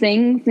of these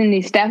things and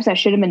these steps that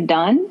should have been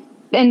done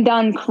and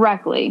done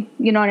correctly.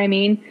 You know what I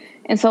mean?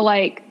 And so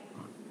like,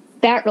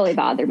 that really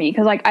bothered me,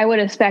 because like I would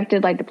have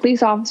expected like the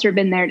police officer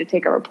been there to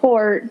take a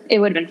report. It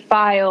would have been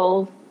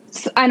filed.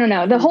 So, I don't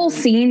know. The whole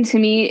scene to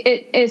me,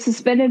 it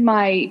suspended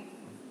my,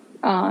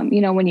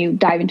 you know, when you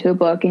dive into a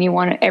book and you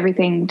want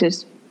everything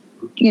just,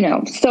 you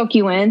know, soak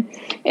you in.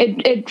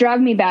 It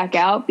dragged me back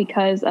out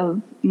because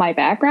of my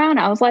background.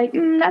 I was like,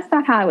 that's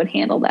not how I would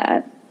handle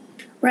that.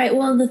 Right.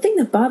 Well, the thing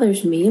that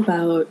bothers me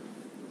about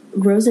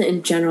Rosa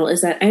in general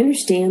is that I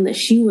understand that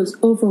she was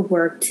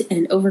overworked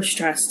and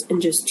overstressed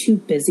and just too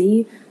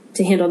busy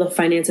to handle the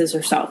finances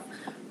herself.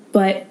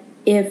 But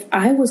if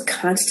I was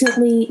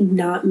constantly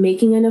not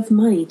making enough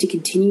money to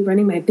continue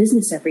running my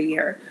business every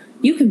year,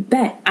 you can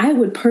bet I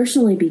would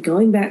personally be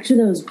going back to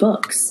those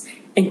books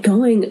and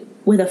going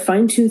with a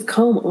fine-tooth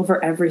comb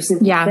over every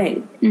single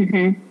thing.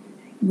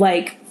 Mm-hmm.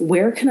 Like,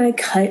 where can I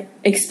cut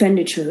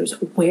expenditures?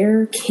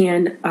 Where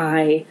can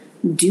I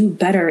do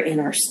better in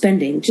our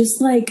spending?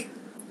 Just like,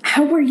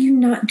 how are you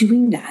not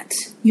doing that?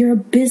 You're a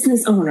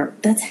business owner.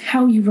 That's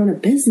how you run a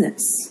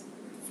business.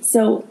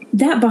 So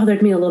that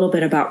bothered me a little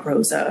bit about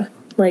Rosa.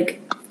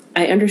 Like,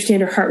 I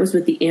understand her heart was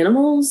with the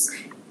animals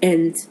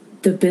and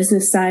the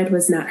business side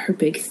was not her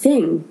big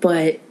thing,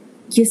 but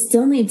you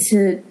still need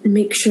to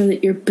make sure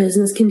that your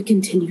business can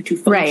continue to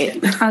function.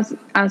 Right.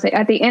 I was like,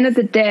 at the end of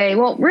the day,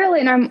 well, really,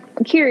 and I'm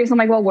curious, I'm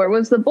like, well, where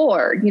was the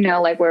board? You know,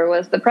 like, where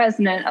was the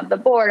president of the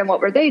board and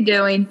what were they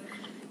doing?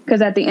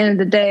 Because at the end of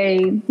the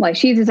day, like,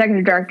 she's the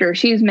executive director,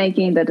 she's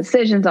making the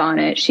decisions on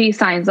it, she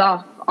signs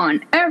off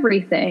on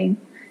everything.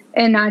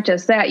 And not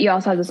just that, you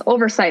also have this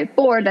oversight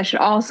board that should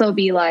also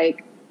be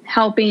like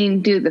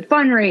helping do the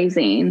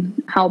fundraising,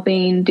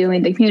 helping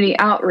doing the community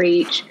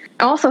outreach,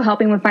 also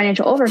helping with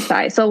financial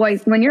oversight. So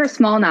like when you're a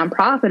small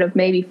nonprofit of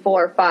maybe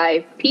 4 or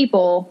 5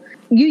 people,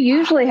 you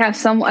usually have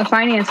a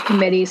finance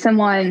committee,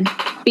 someone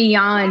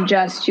beyond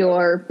just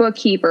your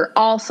bookkeeper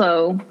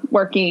also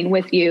working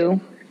with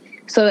you,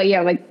 so that you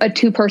have like a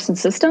 2-person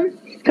system,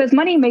 because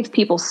money makes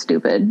people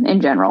stupid in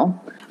general.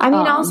 I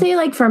mean, I'll say,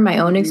 like, from my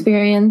own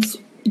experience,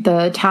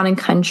 the Town and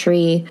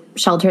Country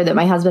shelter that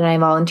my husband and I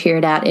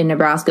volunteered at in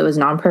Nebraska was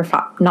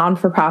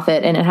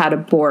non-for-profit, and it had a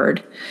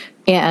board.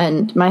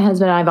 And my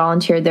husband and I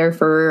volunteered there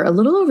for a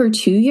little over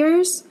 2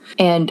 years.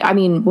 And I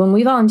mean, when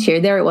we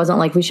volunteered there, it wasn't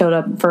like we showed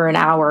up for an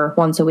hour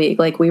once a week.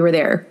 Like, we were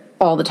there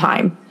all the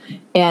time.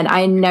 And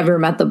I never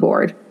met the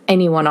board,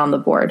 anyone on the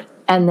board,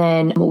 And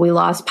then we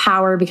lost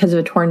power because of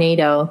a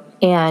tornado,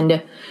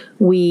 and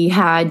we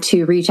had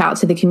to reach out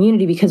to the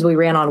community because we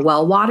ran on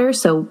well water.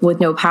 So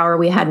with no power,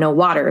 we had no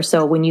water.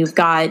 So when you've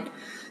got,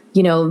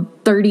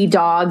 30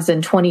 dogs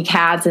and 20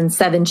 cats and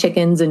 7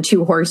 chickens and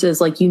 2 horses,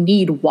 like, you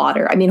need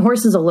water. I mean,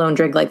 horses alone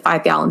drink like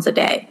 5 gallons a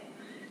day.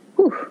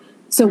 Whew.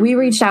 So we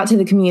reached out to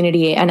the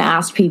community and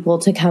asked people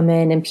to come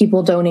in, and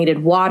people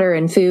donated water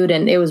and food,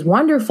 and it was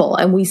wonderful.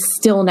 And we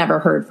still never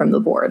heard from the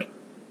board.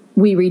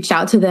 We reached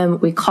out to them.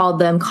 We called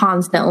them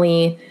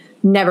constantly,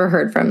 never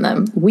heard from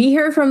them. We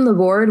hear from the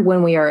board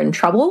when we are in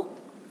trouble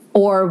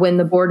or when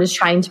the board is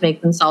trying to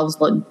make themselves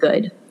look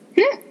good.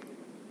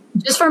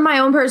 Just from my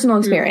own personal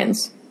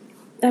experience.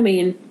 I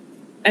mean,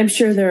 I'm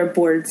sure there are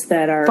boards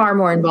that are far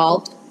more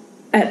involved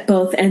at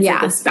both ends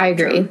of the spectrum. I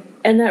agree.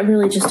 And that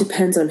really just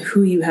depends on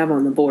who you have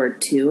on the board,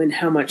 too, and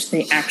how much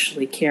they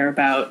actually care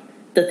about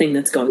the thing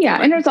that's going on.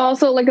 Yeah, and there's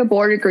also, like, a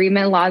board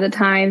agreement a lot of the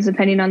times,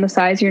 depending on the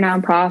size of your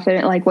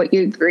nonprofit, like, what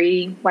you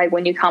agree, like,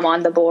 when you come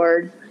on the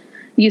board,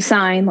 you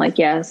sign, like,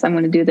 yes, I'm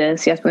going to do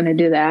this, yes, I'm going to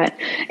do that.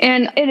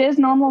 And it is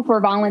normal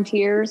for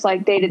volunteers,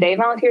 like, day-to-day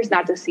volunteers,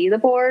 not to see the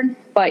board,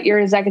 but your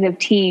executive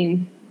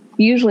team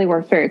usually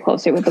works very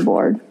closely with the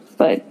board.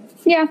 But,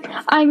 yeah,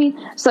 I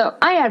mean, so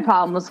I had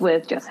problems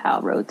with just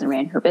how Rhodes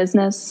ran her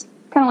business.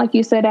 Kind of like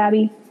you said,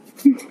 Abby.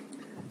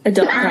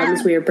 Adult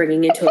problems we are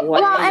bringing into a YA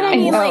Well, and I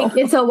mean, like,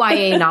 it's a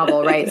YA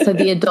novel, right? So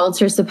the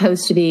adults are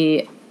supposed to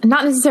be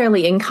not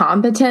necessarily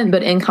incompetent,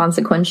 but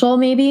inconsequential,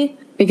 maybe.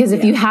 Because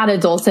if you had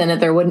adults in it,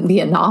 there wouldn't be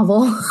a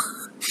novel.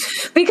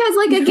 Because,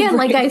 like, again,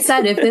 like I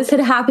said, if this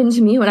had happened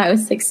to me when I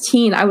was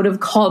 16, I would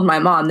have called my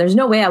mom. There's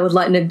no way I would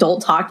let an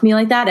adult talk to me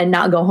like that and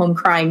not go home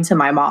crying to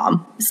my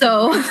mom.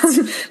 So,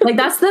 like,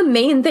 that's the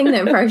main thing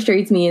that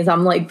frustrates me is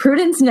I'm like,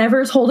 Prudence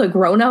never told a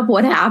grown-up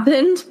what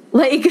happened.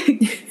 Like,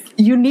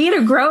 you need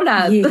a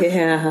grown-up.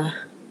 Yeah.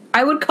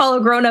 I would call a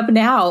grown-up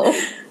now.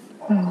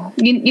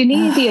 You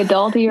need the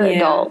adult of your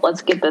adult.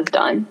 Let's get this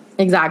done.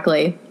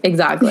 Exactly.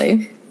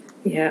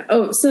 Yeah.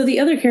 Oh, so the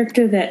other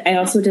character that I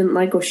also didn't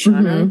like was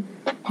Shauna.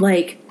 Mm-hmm.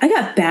 Like, I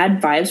got bad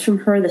vibes from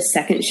her the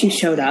second she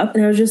showed up,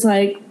 and I was just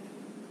like,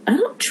 I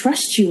don't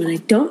trust you, and I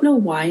don't know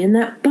why, and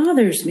that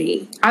bothers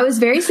me. I was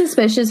very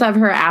suspicious of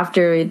her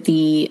after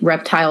the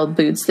reptile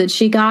boots that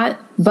she got,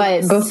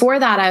 but before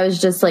that, I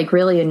was just, like,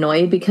 really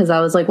annoyed because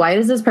I was like, why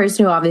does this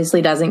person who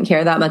obviously doesn't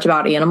care that much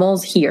about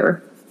animals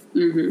here?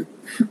 Mm-hmm.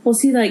 Well,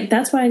 see, like,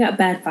 that's why I got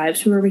bad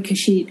vibes from her, because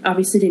she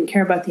obviously didn't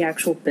care about the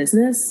actual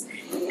business.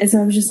 And so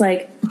I was just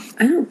like,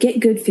 I don't get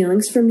good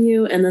feelings from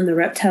you. And then the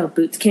reptile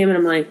boots came, and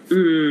I'm like,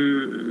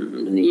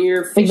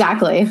 you're fishy.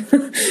 Exactly.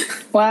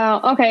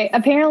 Wow. Okay.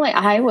 Apparently,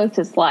 I was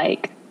just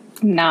like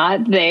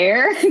not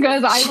there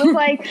because I was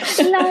like,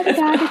 la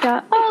da da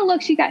da. Oh,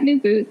 look, she got new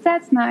boots.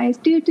 That's nice.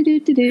 Do do do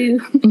do do.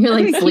 You're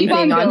like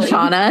sleeping on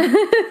Shauna.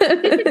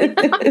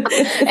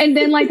 And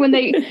then, like, when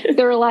they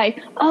were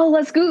like, oh,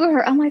 let's Google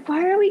her. I'm like,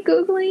 why are we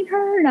Googling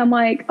her? And I'm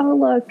like, oh,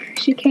 look,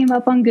 she came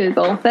up on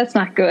Google. That's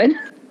not good.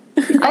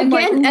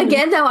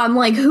 Again, though, I'm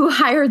like, who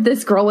hired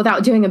this girl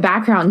without doing a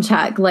background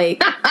check?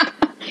 Like,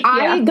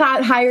 I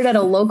got hired at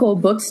a local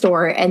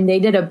bookstore, and they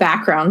did a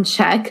background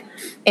check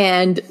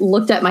and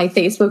looked at my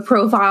Facebook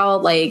profile.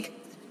 Like,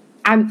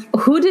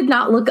 who did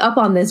not look up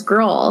on this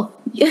girl?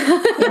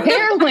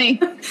 Apparently.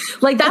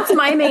 Like, that's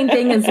my main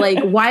thing is,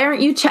 like, why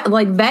aren't you,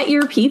 vet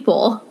your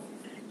people?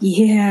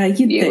 Yeah,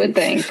 you would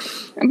think.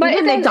 But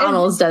even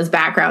McDonald's does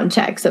background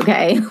checks,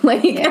 okay?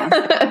 Like,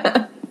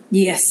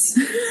 yes.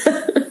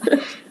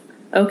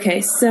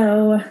 Okay,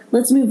 so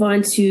let's move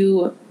on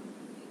to,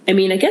 I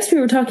mean, I guess we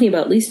were talking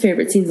about least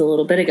favorite scenes a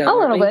little bit ago. A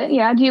little bit,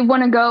 yeah. Do you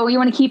want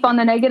to keep on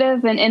the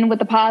negative and end with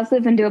the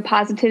positive and do a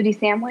positivity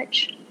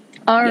sandwich?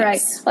 All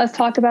right, let's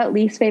talk about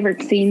least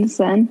favorite scenes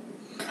then.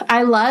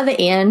 I love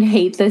and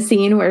hate the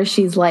scene where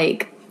she's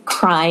like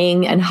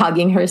crying and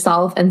hugging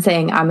herself and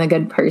saying, I'm a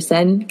good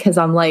person. Because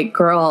I'm like,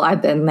 girl,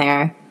 I've been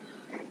there.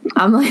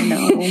 I'm like,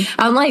 no.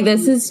 I'm like,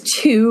 this is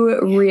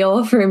too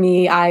real for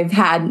me. I've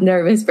had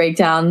nervous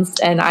breakdowns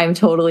and I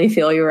totally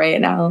feel you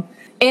right now.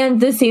 And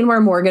the scene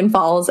where Morgan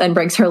falls and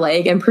breaks her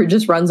leg and Prue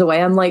just runs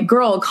away. I'm like,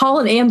 girl, call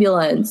an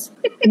ambulance.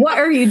 What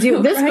are you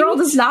doing? This girl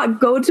does not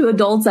go to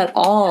adults at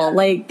all.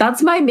 Like,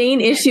 that's my main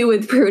issue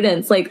with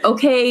Prudence. Like,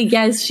 okay,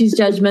 yes, she's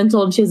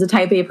judgmental and she has a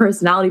type A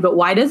personality, but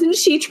why doesn't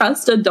she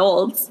trust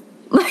adults?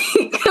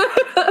 Like,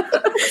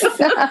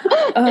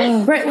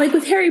 right, like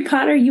with Harry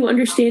Potter, you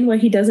understand why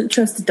he doesn't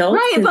trust adults.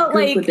 Right, but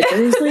like, with the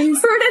Dursleys,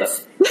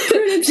 Prudence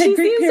she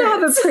seems to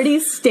have a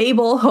pretty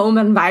stable home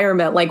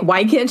environment. Like,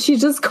 why can't she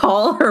just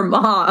call her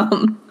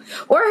mom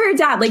or her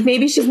dad? Like,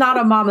 maybe she's not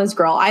a mama's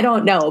girl. I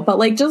don't know, but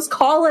like, just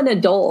call an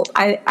adult.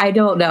 I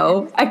don't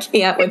know. I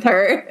can't with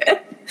her.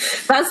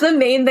 That's the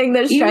main thing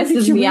that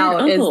stresses me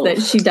out is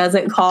that she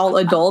doesn't call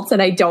adults,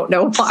 and I don't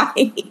know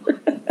why.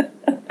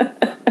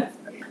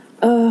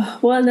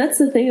 Well, and that's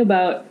the thing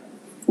about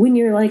when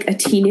you're like a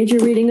teenager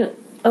reading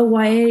a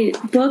YA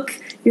book,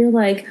 you're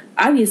like,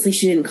 obviously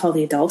she didn't call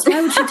the adults.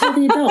 Why would she tell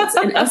the adults?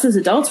 And us as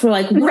adults were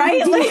like,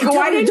 right? Like,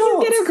 why did you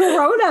get a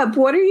grown up?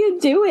 What are you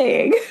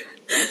doing?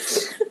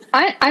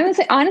 I would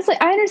say, honestly,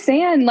 I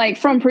understand, like,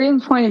 from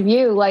Prudence' point of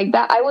view, like,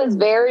 that I was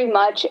very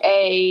much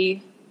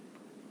I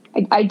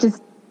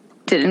just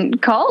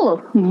didn't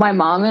call my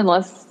mom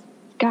unless,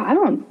 God, I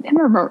don't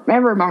ever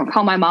remember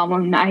calling my mom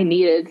when I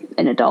needed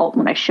an adult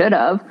when I should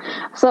have.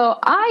 So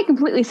I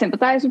completely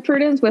sympathize with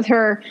Prudence with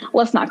her,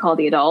 let's not call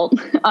the adult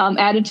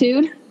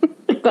attitude.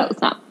 That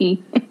was not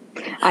me.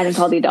 I didn't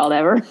call the adult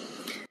ever.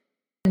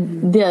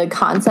 The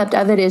concept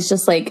of it is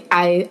just like,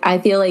 I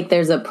feel like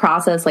there's a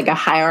process, like a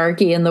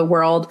hierarchy in the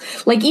world.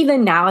 Like,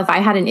 even now, if I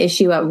had an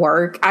issue at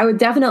work, I would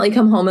definitely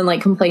come home and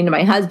like complain to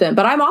my husband,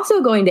 but I'm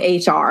also going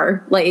to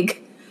HR.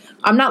 Like,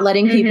 I'm not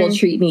letting people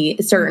treat me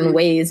certain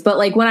ways. But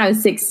like when I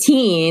was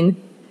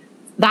 16,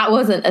 that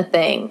wasn't a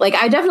thing. Like,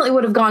 I definitely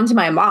would have gone to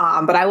my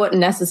mom, but I wouldn't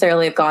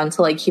necessarily have gone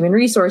to like human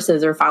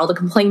resources or filed a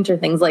complaint or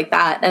things like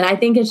that. And I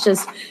think it's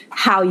just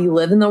how you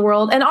live in the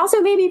world. And also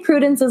maybe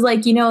Prudence is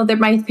like, that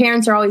my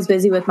parents are always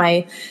busy with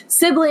my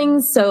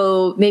siblings.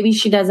 So maybe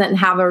she doesn't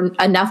have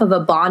enough of a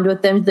bond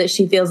with them that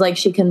she feels like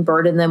she can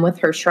burden them with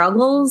her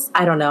struggles.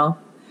 I don't know.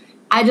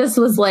 I just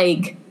was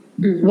like,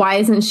 why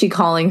isn't she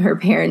calling her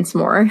parents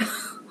more?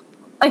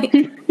 Like,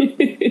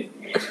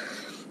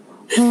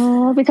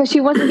 because she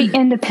wants to be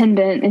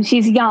independent and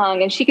she's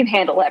young and she can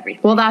handle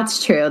everything. well,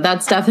 that's true.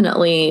 That's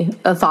definitely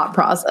a thought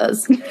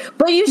process.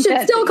 But you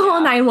should still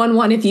call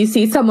 911 if you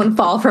see someone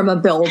fall from a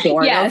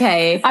billboard, yes,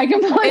 okay? I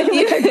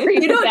completely agree.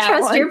 You don't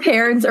trust your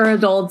parents or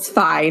adults,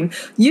 fine.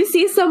 You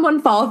see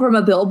someone fall from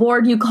a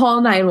billboard, you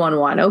call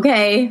 911,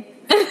 okay?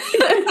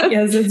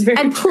 Yes, it's very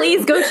And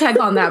please go check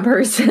on that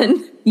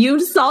person.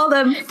 You saw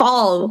them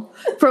fall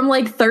from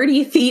like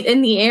 30 feet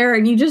in the air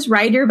and you just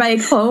ride your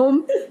bike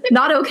home.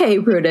 Not okay,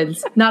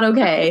 Prudence. Not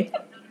okay.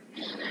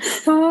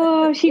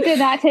 Oh, she did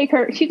not take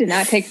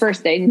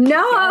first aid.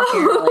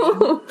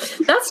 No,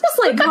 that's just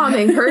like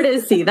common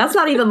courtesy. That's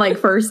not even like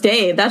first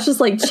aid. That's just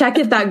like check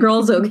if that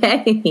girl's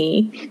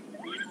okay.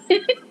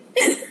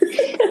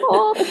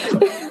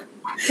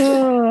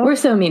 We're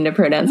so mean to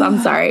Prudence. I'm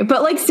sorry.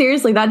 But like,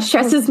 seriously, that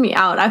stresses me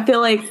out. I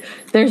feel like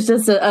there's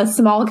just a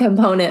small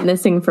component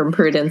missing from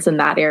Prudence in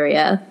that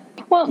area.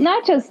 Well,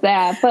 not just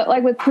that, but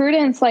like with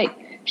Prudence, like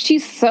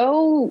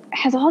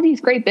has all these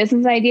great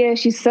business ideas.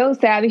 She's so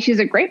savvy. She's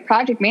a great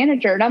project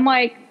manager. And I'm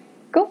like,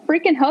 go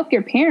freaking help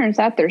your parents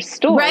at their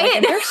store. Right.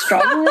 Like, if they're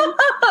struggling.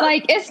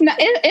 Like, it's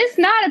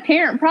not a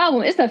parent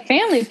problem. It's a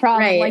family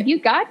problem. Right. Like, you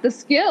got the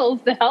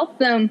skills to help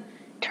them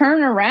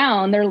turn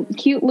around their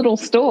cute little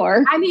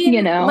store. I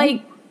mean,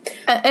 like,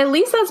 at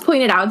least that's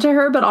pointed out to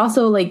her, but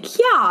also like,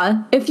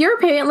 yeah, if you're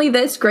apparently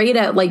this great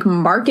at like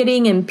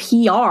marketing and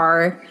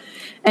PR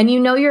and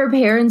your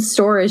parents'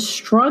 store is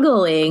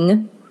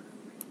struggling,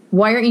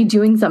 why aren't you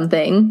doing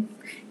something?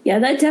 Yeah,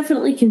 that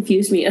definitely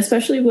confused me,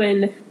 especially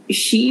when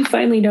she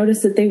finally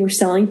noticed that they were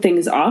selling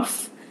things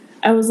off.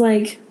 I was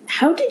like,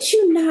 how did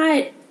you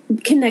not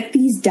connect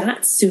these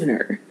dots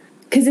sooner?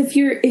 Because if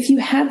you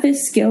have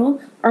this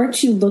skill,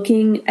 aren't you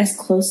looking as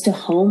close to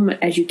home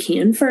as you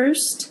can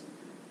first?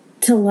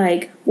 To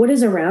like, what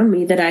is around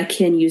me that I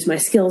can use my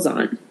skills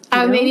on?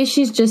 Maybe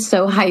she's just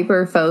so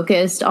hyper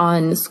focused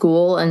on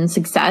school and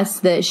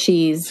success that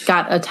she's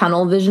got a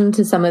tunnel vision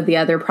to some of the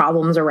other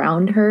problems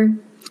around her.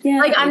 Yeah,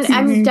 like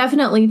I'm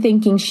definitely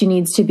thinking she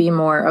needs to be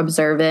more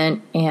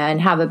observant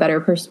and have a better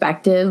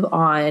perspective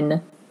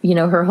on,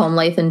 her home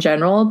life in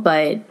general.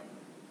 But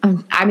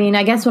I mean,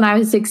 I guess when I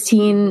was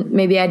 16,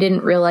 maybe I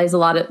didn't realize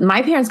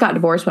my parents got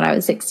divorced when I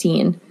was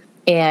 16,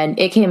 and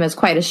it came as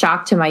quite a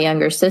shock to my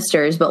younger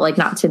sisters, but like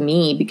not to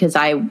me because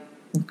I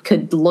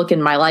could look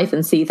in my life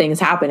and see things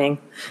happening,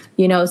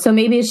 so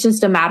maybe it's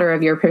just a matter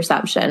of your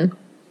perception.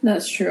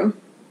 That's true.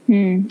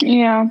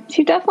 Yeah,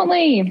 she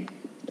definitely,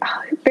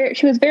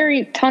 she was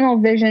very tunnel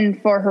vision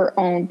for her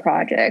own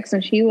projects.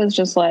 And she was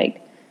just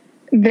like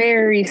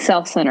very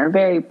self-centered,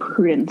 very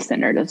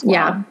Prudence-centered as well.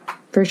 Yeah,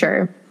 for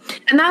sure.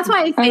 And that's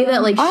why I say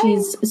that like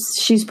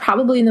she's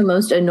probably the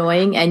most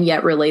annoying and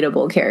yet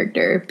relatable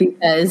character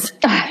because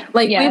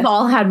like we've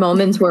all had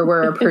moments where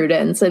we're a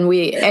Prudence and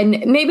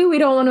maybe we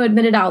don't want to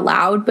admit it out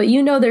loud, but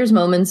there's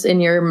moments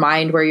in your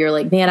mind where you're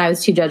like, man, I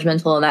was too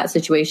judgmental in that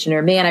situation,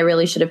 or man, I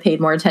really should have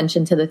paid more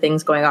attention to the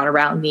things going on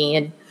around me.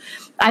 And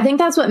I think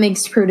that's what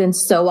makes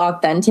Prudence so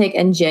authentic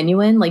and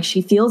genuine. Like,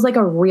 she feels like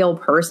a real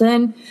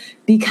person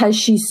because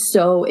she's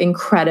so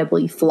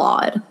incredibly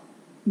flawed.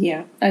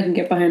 Yeah, I can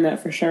get behind that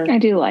for sure. I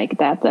do like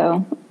that,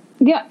 though.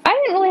 Yeah, I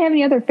didn't really have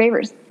any other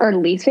favorites or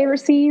least favorite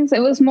scenes.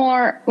 It was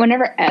more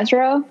whenever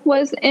Ezra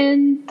was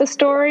in the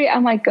story,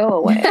 I'm like, go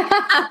away.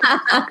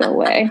 Go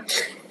away.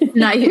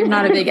 You're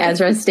not a big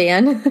Ezra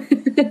stan?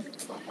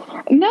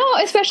 No,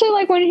 especially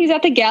like when he's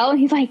at the gala and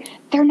he's like,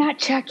 they're not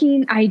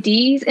checking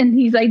IDs and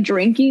he's like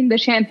drinking the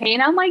champagne.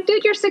 I'm like,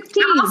 dude, you're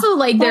 16. Also,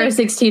 like, there are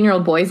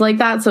 16-year-old boys like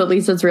that, so at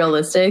least it's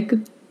realistic.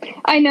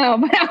 I know,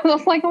 but I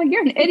was like, well,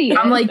 you're an idiot.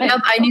 I'm like,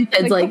 yep, I knew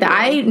kids like that.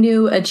 I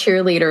knew a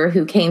cheerleader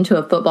who came to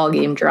a football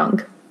game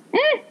drunk.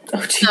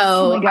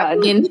 Oh my God. I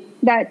mean,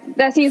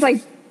 that seems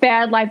like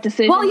bad life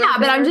decisions. Well, yeah,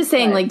 but I'm just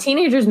saying, like,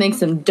 teenagers make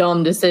some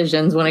dumb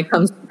decisions when it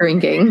comes to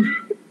drinking.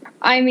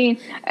 I mean,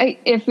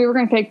 if we were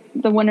going to pick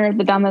the winner of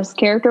the dumbest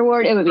character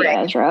award, it would be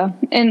Ezra.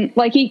 And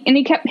like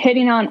he kept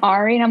hitting on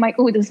Ari, and I'm like,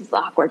 "Ooh, this is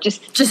awkward.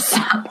 Just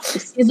stop."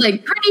 He's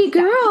like, "Pretty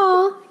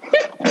girl."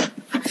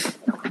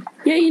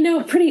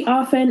 Yeah, pretty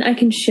often I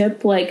can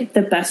ship like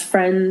the best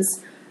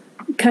friends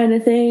kind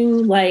of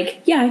thing.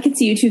 Like, yeah, I could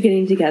see you two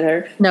getting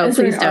together. No,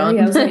 please don't. Ari,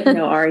 I was like,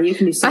 no, Ari, you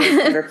can do something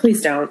better.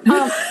 Please don't.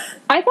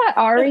 I thought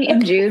Ari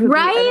and Jude would be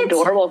an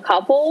adorable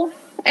couple.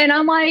 And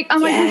I'm like,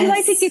 would you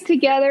like to get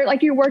together?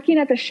 Like, you're working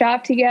at the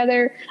shop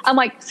together. I'm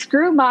like,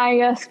 screw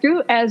Maya,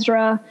 screw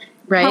Ezra.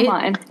 Right?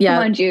 Come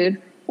on,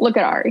 Jude. Look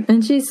at Ari.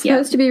 And she's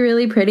supposed to be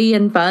really pretty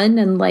and fun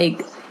and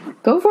like,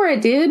 go for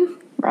it, dude.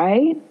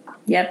 Right?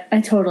 Yep,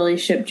 I totally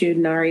ship Jude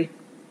and Ari.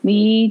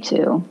 Me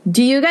too.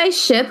 Do you guys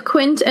ship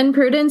Quint and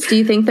Prudence? Do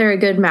you think they're a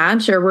good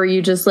match? Or were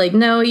you just like,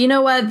 no, you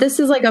know what? This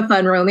is like a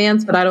fun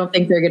romance, but I don't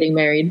think they're getting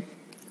married.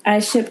 I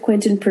ship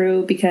Quint and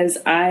Prue because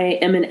I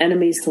am an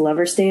enemies to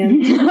lovers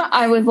stan.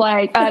 I was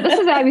like, this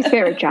is Abby's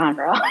favorite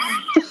genre.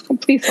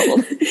 Please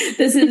hold.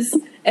 This is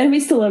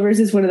enemies to lovers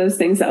is one of those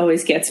things that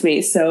always gets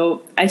me.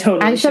 So I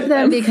totally ship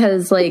them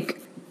because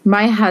like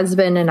my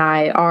husband and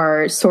I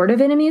are sort of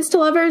enemies to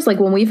lovers. Like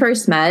when we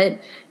first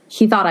met,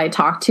 he thought I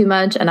talked too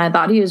much and I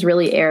thought he was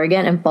really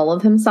arrogant and full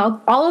of himself.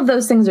 All of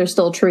those things are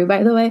still true,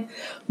 by the way.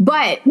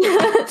 But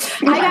I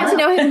got to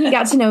know him and he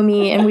got to know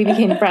me and we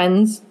became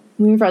friends.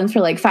 We were friends for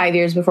like 5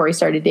 years before we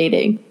started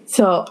dating.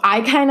 So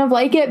I kind of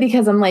like it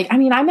because I'm like, I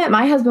mean, I met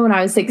my husband when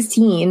I was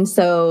 16.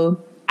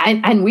 So,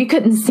 and we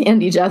couldn't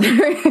stand each other.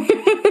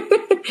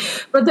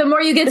 But the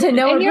more you get to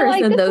know a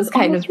person, like, those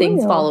kind of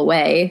things fall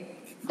away.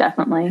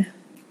 Definitely.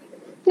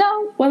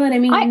 No. Well, then, I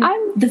mean,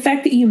 the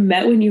fact that you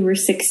met when you were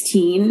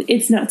 16,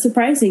 it's not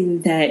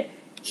surprising that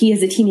he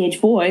as a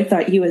teenage boy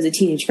thought you as a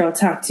teenage girl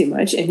talked too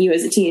much, and you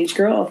as a teenage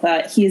girl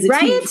thought he as a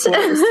teenage boy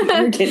was too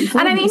arrogant.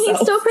 And I mean, he's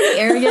still pretty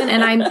arrogant,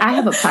 and I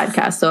have a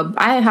podcast, so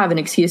I have an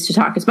excuse to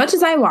talk as much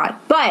as I want.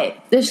 But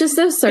there's just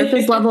those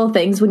surface level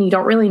things when you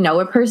don't really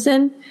know a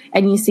person,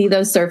 and you see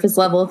those surface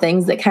level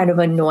things that kind of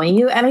annoy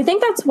you. And I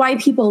think that's why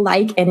people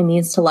like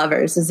enemies to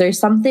lovers, is there's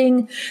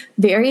something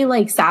very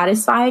like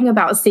satisfying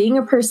about seeing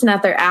a person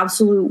at their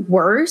absolute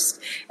worst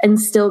and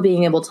still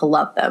being able to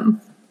love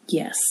them.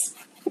 Yes.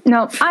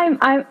 No,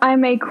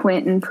 I'm a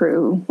Quint and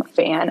Prue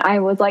fan. I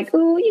was like,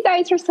 ooh, you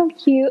guys are so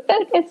cute.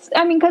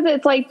 Because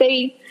it's like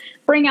they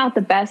bring out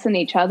the best in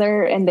each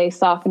other and they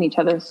soften each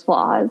other's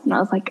flaws. And I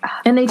was like,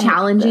 and they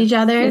challenge each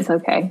other. It's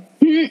okay.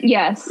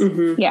 Yes.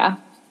 Mm-hmm. Yeah.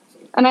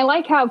 And I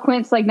like how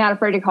Quint's like not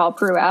afraid to call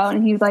Prue out,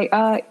 and he's like,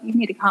 you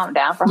need to calm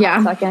down for a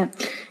hot second.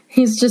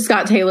 He's just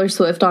got Taylor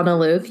Swift on a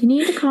loop. You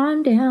need to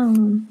calm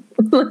down.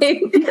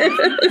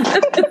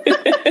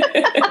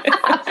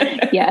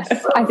 Yes,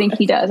 I think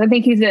he does. I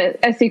think he's a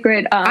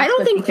secret. I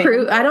don't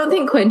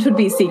think Quint would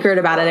be secret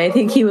about it. I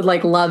think he would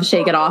like love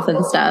Shake It Off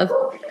and stuff.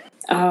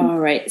 All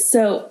right,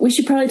 so we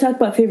should probably talk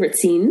about favorite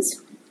scenes.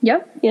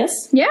 Yep.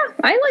 Yes. Yeah,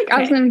 I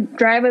was going to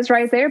drive us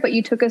right there, but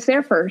you took us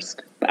there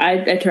first.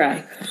 I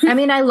try. I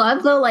mean, I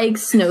love the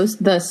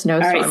snowstorm.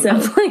 Right, so.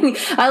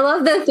 I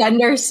love the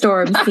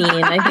thunderstorm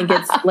scene. I think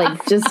it's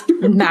like just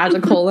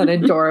magical and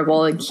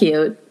adorable and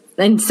cute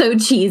and so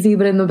cheesy,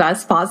 but in the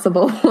best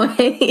possible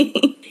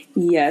way.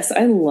 Yes,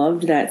 I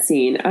loved that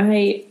scene.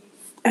 I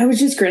was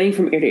just grinning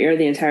from ear to ear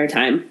the entire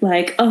time.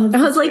 Like, I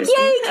was like,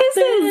 yay,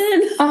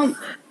 kisses!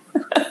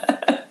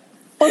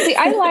 Well, see,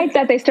 I like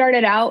that they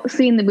started out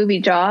seeing the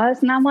movie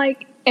Jaws, and I'm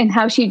like, and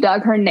how she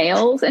dug her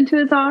nails into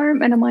his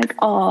arm, and I'm like,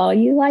 oh,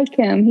 you like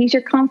him. He's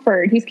your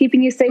comfort. He's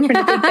keeping you safe from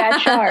the big bad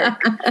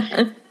shark.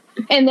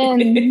 And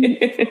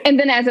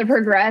then as it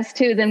progressed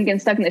to them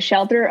getting stuck in the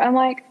shelter, I'm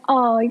like,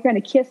 oh, you're going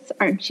to kiss,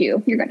 aren't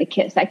you? You're going to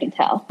kiss, I can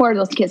tell. Where are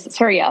those kisses?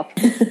 Hurry up.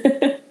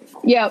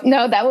 Yeah,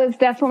 no, that was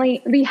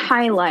definitely the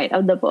highlight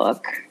of the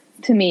book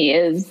to me,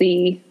 is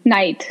the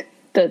night,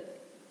 the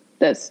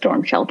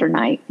storm shelter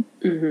night.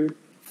 Mm-hmm.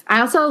 I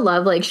also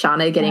love like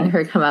Shauna getting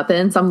her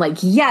comeuppance. I'm like,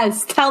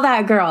 yes, tell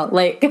that girl.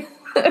 Like, and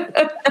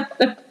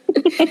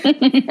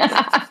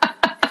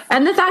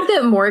the fact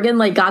that Morgan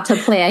like got to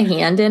play a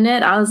hand in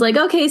it, I was like,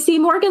 okay, see,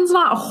 Morgan's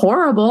not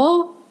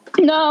horrible.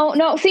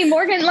 No. See,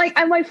 Morgan, like,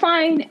 I'm like,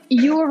 fine,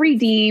 you were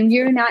redeemed.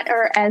 You're not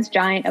as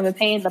giant of a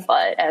pain in the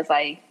butt as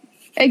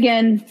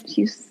again,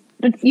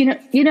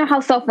 you know how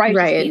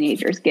self-righteous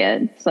teenagers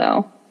get.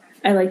 So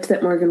I liked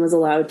that Morgan was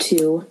allowed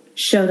to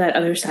show that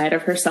other side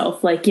of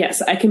herself. Like,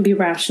 yes, I can be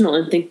rational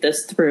and think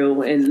this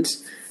through. And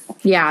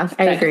yeah,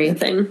 I agree. Kind of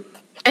thing.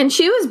 And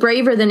she was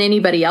braver than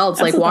anybody else,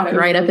 like walking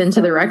right up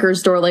into the record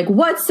store, like,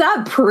 what's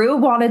up, Prue?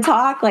 Want to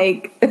talk?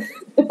 Like, she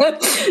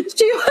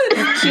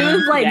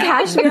was like,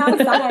 cash me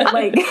outside.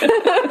 Like,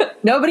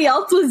 nobody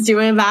else was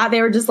doing that.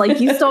 They were just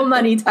like, you stole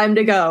money, time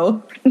to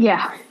go.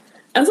 Yeah.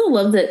 I also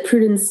love that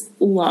Prudence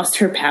lost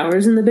her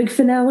powers in the big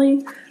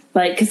finale.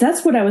 Like, because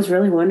that's what I was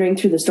really wondering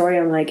through the story.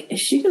 I'm like, is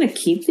she going to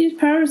keep these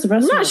powers the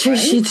rest of her life? I'm not sure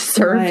she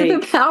deserved the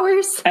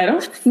powers. I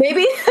don't.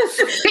 Maybe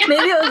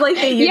it was like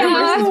the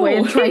universe's way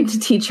of trying to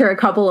teach her a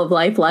couple of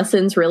life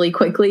lessons really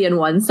quickly in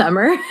one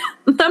summer.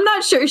 I'm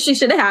not sure she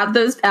should have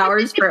those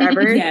powers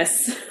forever.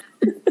 Yes.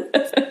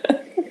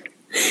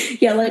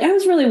 Yeah, like I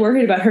was really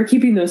worried about her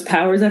keeping those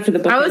powers after the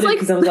book. I was like,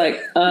 because I was like,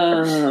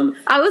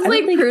 I was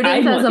like,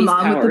 Prudence as a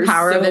mom with the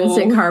power of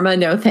instant karma.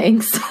 No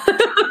thanks.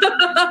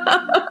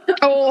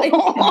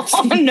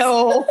 Oh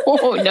no!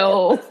 Oh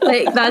no!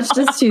 Like that's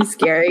just too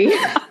scary.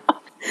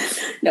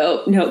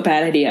 No,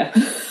 bad idea.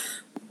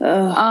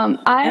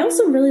 I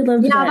also really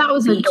loved that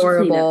was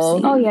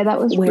adorable. Oh yeah, that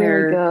was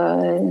really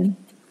good.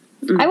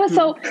 Mm-hmm.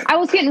 I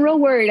was getting real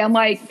worried. I'm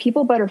like,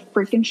 people better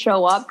freaking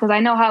show up, because I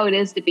know how it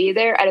is to be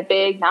there at a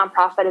big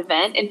nonprofit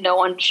event and no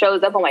one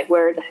shows up. I'm like,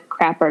 where the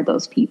crap are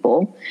those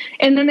people?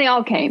 And then they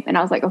all came, and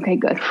I was like, okay,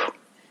 good.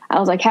 I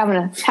was like having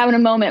a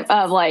moment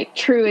of like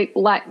true I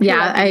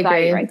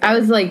agree. Right, I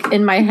was like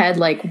in my head,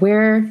 like,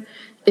 where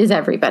is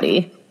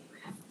everybody?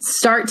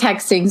 Start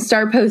texting,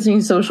 start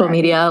posting social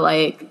media,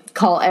 like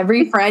call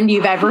every friend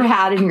you've ever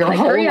had in your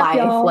whole life.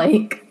 Y'all.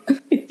 Like,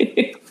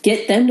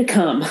 get them to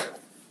come.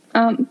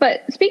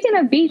 But speaking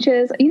of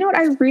beaches, you know what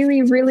I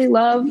really, really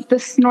love? The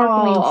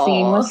snorkeling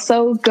scene was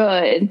so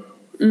good.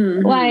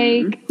 Mm-hmm.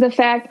 Like the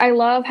fact, I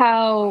love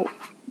how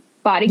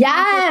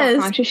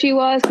conscious she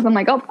was, because I'm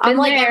like, I'm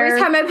like, every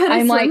time I put a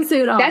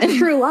swimsuit on, that's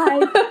true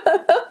life.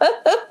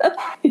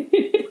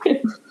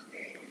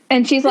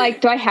 And she's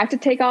like, do I have to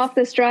take off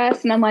this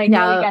dress? And I'm like,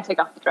 no, you gotta take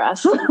off the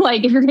dress.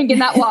 Like, if you're gonna get in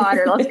that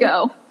water, let's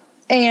go.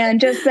 And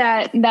just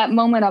that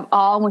moment of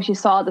awe when she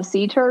saw the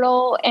sea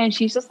turtle, and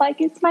she's just like,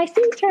 it's my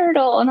sea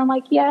turtle. And I'm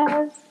like,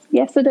 yes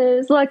it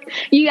is. Look,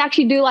 you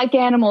actually do like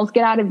animals.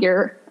 Get out of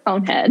your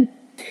own head.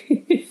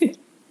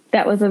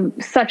 That was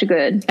such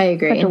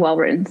a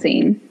well-written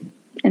scene.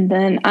 And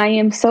then I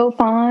am so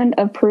fond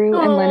of Prue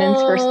and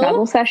Lennon's first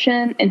snuggle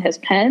session in his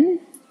pen.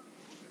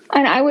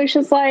 And I was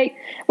just like,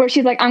 where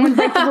she's like, I'm going to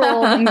break the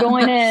rules. I'm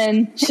going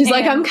in. She's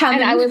like, I'm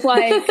coming. And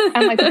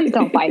I'm like, please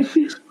don't bite.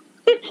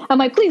 I'm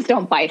like, please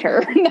don't bite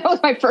her. That was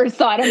my first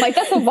thought. I'm like,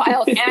 that's a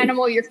wild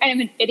animal. You're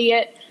kind of an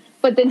idiot.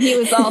 But then he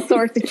was all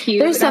sorts of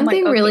cute. There's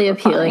something really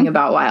appealing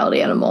about wild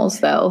animals,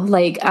 though.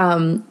 Like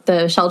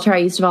the shelter I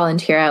used to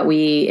volunteer at,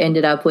 we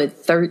ended up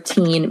with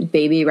 13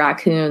 baby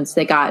raccoons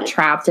that got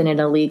trapped in an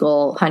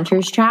illegal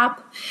hunter's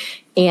trap.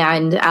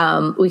 And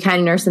we kind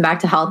of nursed them back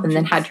to health and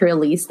then had to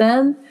release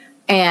them.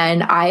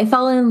 And I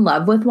fell in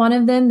love with one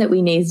of them that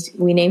we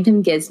named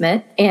him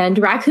Gizmit. And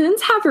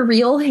raccoons have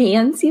real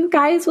hands, you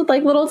guys, with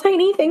like little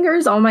tiny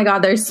fingers. Oh my God,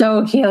 they're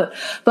so cute.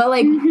 But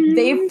like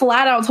they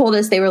flat out told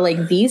us, they were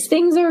like, these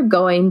things are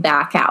going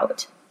back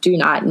out. Do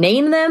not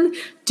name them.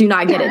 Do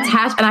not get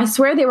attached. And I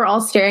swear they were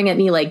all staring at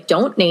me like,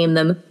 don't name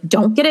them.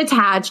 Don't get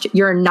attached.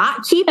 You're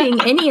not keeping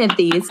any of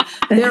these.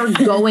 They're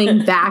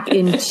going back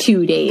in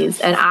 2 days.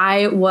 And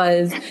I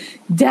was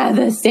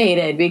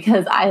devastated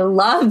because I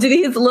loved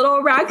these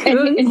little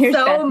raccoons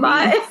so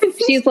much.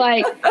 She's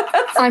like,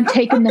 I'm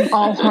taking them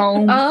all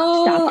home.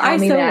 Oh, I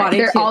so wanted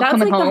to. That's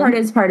like the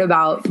hardest part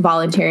about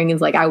volunteering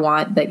is like, I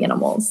want the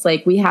animals.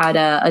 Like we had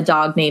a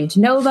dog named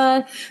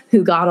Nova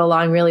who got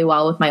along really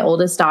well with my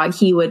oldest dog.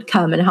 He would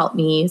come and help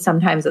me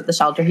sometimes at the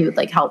shelter. He would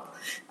like help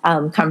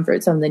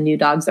comfort some of the new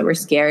dogs that were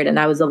scared. And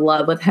I was in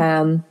love with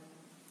him.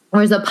 There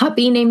was a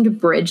puppy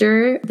named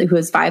Bridger who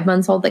was 5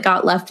 months old that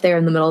got left there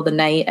in the middle of the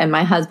night. And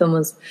my husband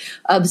was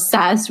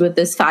obsessed with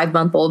this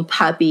 5-month-old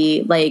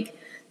puppy. Like,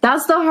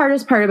 that's the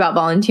hardest part about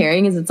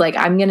volunteering is it's like,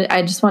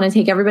 I just want to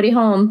take everybody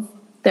home.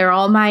 They're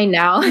all mine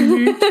now.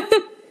 Mm-hmm.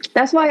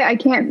 That's why I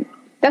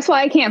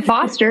can't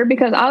foster,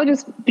 because I'll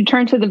just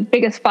return to the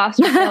biggest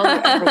foster failure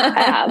I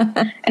ever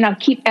have. And I'll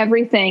keep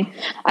everything.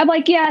 I'm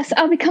like, yes,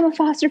 I'll become a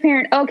foster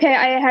parent. Okay,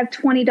 I have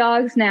 20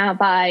 dogs now.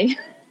 Bye.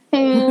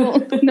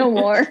 No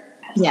more.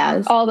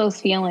 Yes. All those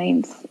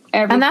feelings.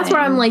 Everything. And that's where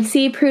I'm like,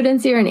 see,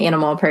 Prudence, you're an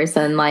animal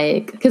person.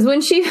 Like, because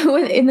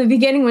in the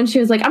beginning, when she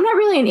was like, I'm not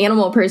really an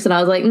animal person, I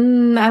was like,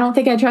 I don't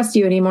think I trust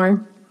you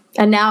anymore.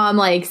 And now I'm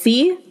like,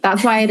 see,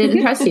 that's why I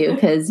didn't trust you,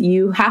 because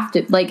you have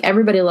to, like,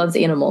 everybody loves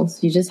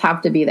animals. You just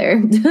have to be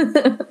there.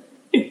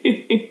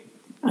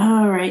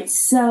 All right.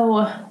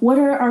 So what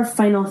are our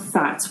final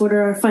thoughts? What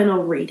are our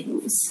final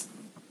ratings?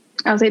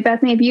 I'll say,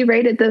 Bethany, if you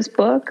rated this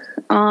book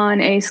on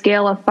a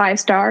scale of 5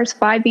 stars,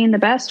 5 being the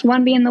best,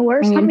 1 being the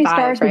worst, how many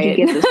stars would you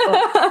give this book?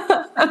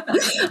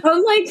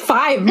 I'm like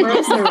 5.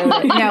 Marissa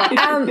wrote it.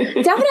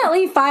 No,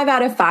 definitely 5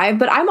 out of 5.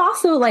 But I'm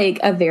also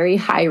like a very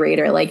high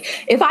rater. Like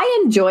if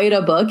I enjoyed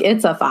a book,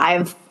 it's a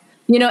 5.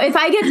 You know, if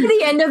I get to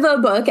the end of a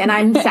book and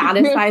I'm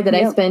satisfied that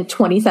I spent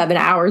 27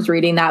 hours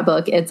reading that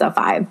book, it's a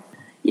 5.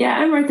 Yeah,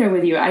 I'm right there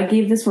with you. I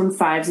gave this one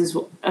 5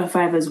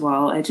 as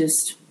well.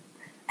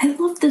 I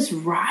love this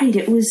ride.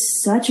 It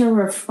was such a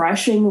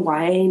refreshing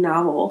YA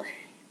novel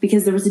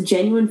because there was a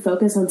genuine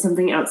focus on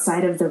something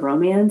outside of the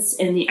romance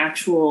and the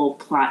actual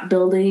plot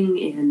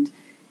building, and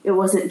it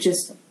wasn't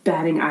just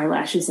batting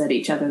eyelashes at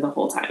each other the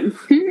whole time.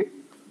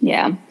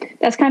 Yeah,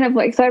 that's kind of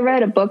like, so I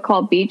read a book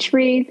called Beach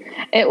Read.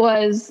 It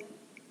was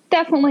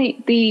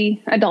definitely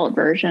the adult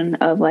version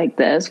of like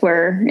this,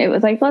 where it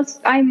was like,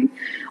 I'm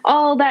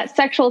all that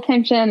sexual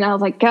tension. And I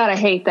was like, God, I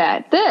hate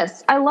that.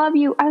 This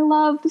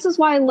is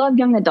why I love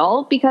young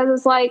adult, because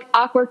it's like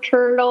awkward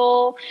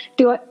turtle.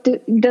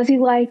 Does he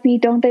like me?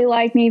 Don't they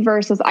like me?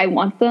 Versus I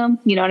want them.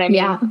 You know what I mean?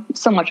 Yeah.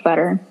 So much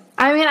better.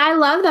 I mean, I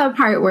love that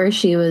part where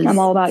she was I'm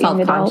all about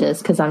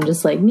self-conscious because I'm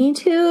just like, me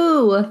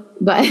too.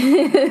 But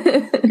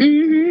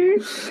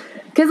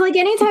because like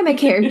anytime a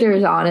character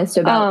is honest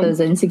about those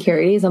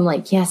insecurities, I'm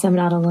like, yes, I'm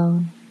not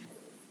alone.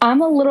 I'm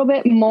a little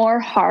bit more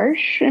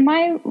harsh in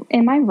my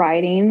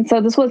writing. So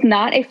this was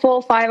not a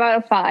full 5 out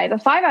of 5. A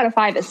 5 out of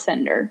 5 is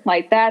Cinder.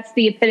 Like that's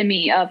the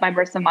epitome of my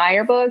Marissa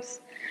Meyer books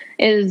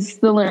is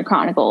the Lunar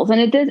Chronicles. And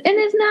it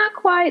is not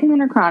quite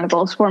Lunar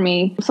Chronicles for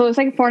me. So it's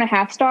like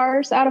 4.5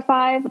 stars out of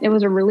 5. It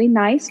was a really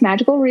nice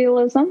magical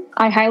realism.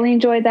 I highly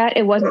enjoyed that.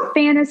 It wasn't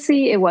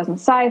fantasy. It wasn't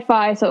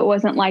sci-fi. So it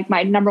wasn't like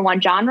my number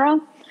one genre.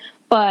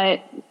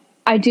 But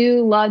I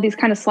do love these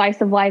kind of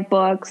slice of life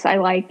books. I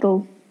like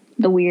the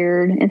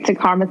weird instant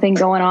karma thing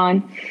going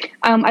on.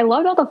 I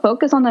loved all the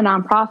focus on the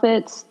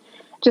nonprofits.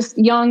 Just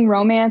young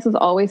romance is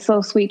always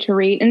so sweet to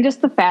read, and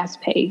just the fast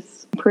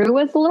pace. Prue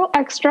was a little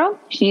extra.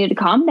 She needed to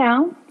calm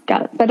down.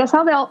 Got it. But that's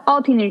how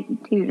all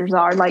teenagers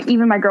are. Like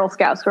even my Girl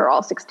Scouts who are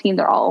all 16,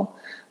 they're all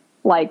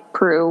like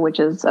Prue, which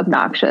is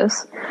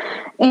obnoxious.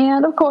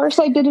 And of course,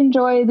 I did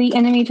enjoy the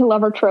enemy to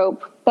lover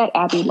trope that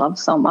Abby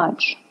loves so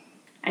much.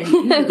 I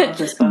do love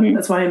this book.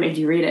 That's why I made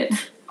you read it.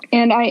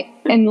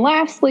 And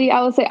lastly,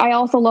 I would say I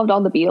also loved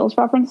all the Beatles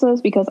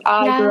references because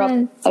I grew up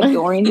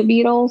adoring the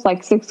Beatles.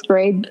 Like 6th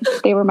grade,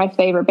 they were my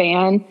favorite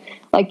band.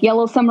 Like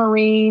Yellow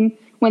Submarine,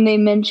 when they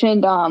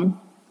mentioned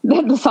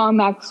the song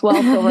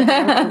Maxwell Silver,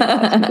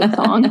 the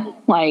song.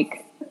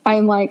 Like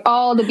I'm like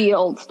all the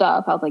Beatles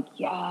stuff. I was like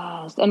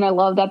yes, and I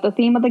love that the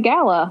theme of the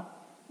gala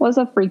was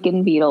a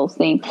freaking Beatles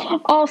theme.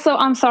 Also,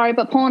 I'm sorry,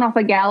 but pulling off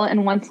a gala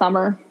in one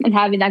summer and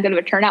having that good of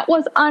a turnout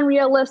was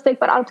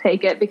unrealistic, but I'll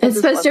take it because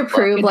it's supposed to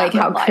prove like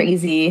how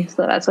crazy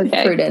so that's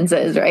okay. Prudence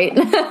is, right?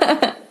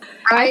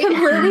 I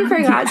completely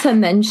forgot to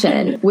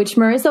mention, which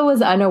Marissa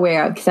was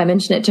unaware of because I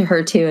mentioned it to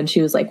her too, and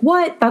she was like,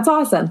 what? That's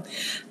awesome.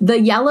 The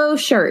yellow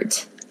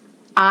shirt.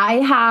 I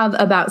have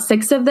about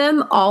 6 of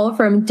them, all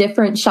from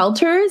different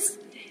shelters.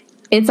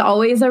 It's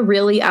always a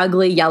really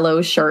ugly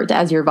yellow shirt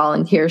as your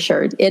volunteer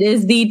shirt. It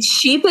is the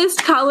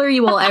cheapest color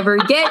you will ever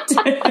get.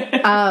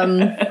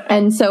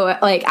 And so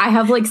like I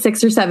have like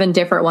 6 or 7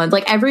 different ones.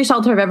 Like every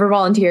shelter I've ever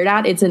volunteered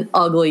at, it's an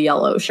ugly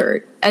yellow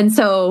shirt. And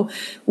so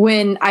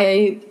when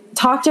I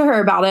talked to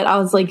her about it, I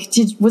was like,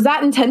 was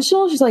that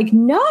intentional? She's like,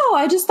 no,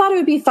 I just thought it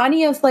would be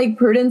funny if like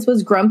Prudence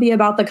was grumpy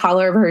about the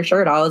color of her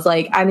shirt. I was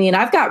like, I mean,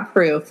 I've got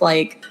proof.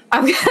 Like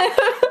I've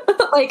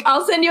got like,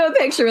 I'll send you a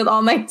picture with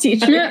all my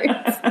t-shirts.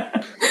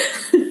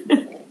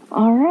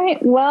 All right.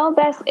 Well,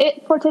 that's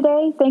it for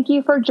today. Thank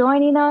you for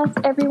joining us,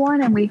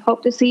 everyone, and we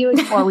hope to see you.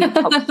 Well,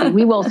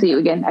 we will see you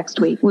again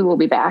next week. We will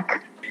be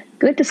back.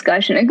 Good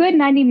discussion. A good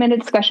 90-minute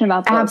discussion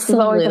about books. Absolutely.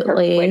 Is always a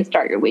perfect way to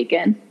start your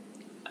weekend.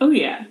 Oh,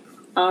 yeah.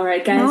 All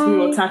right, guys. Bye. We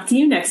will talk to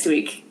you next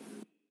week.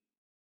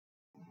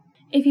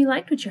 If you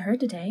liked what you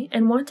heard today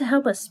and want to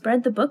help us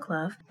spread the book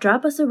love,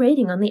 drop us a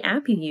rating on the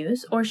app you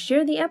use or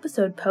share the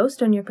episode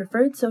post on your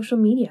preferred social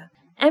media.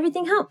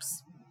 Everything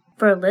helps.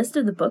 For a list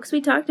of the books we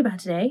talked about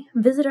today,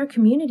 visit our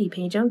community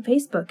page on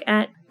Facebook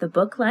at The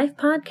Book Life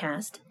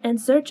Podcast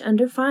and search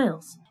under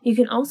Files. You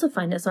can also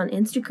find us on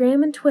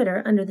Instagram and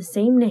Twitter under the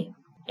same name.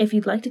 If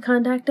you'd like to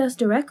contact us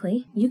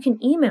directly, you can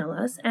email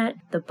us at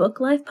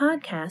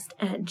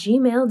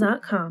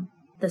thebooklifepodcast@gmail.com.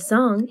 The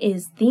song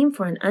is Theme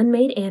for an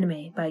Unmade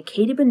Anime by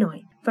Katie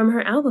Benoit from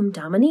her album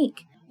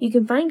Dominique. You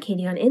can find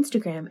Katie on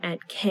Instagram at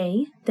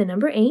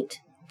K8TBENOIT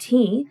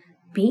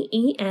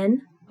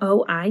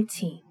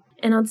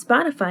and on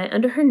Spotify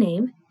under her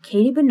name,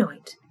 Katie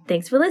Benoit.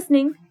 Thanks for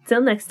listening.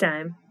 Till next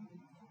time.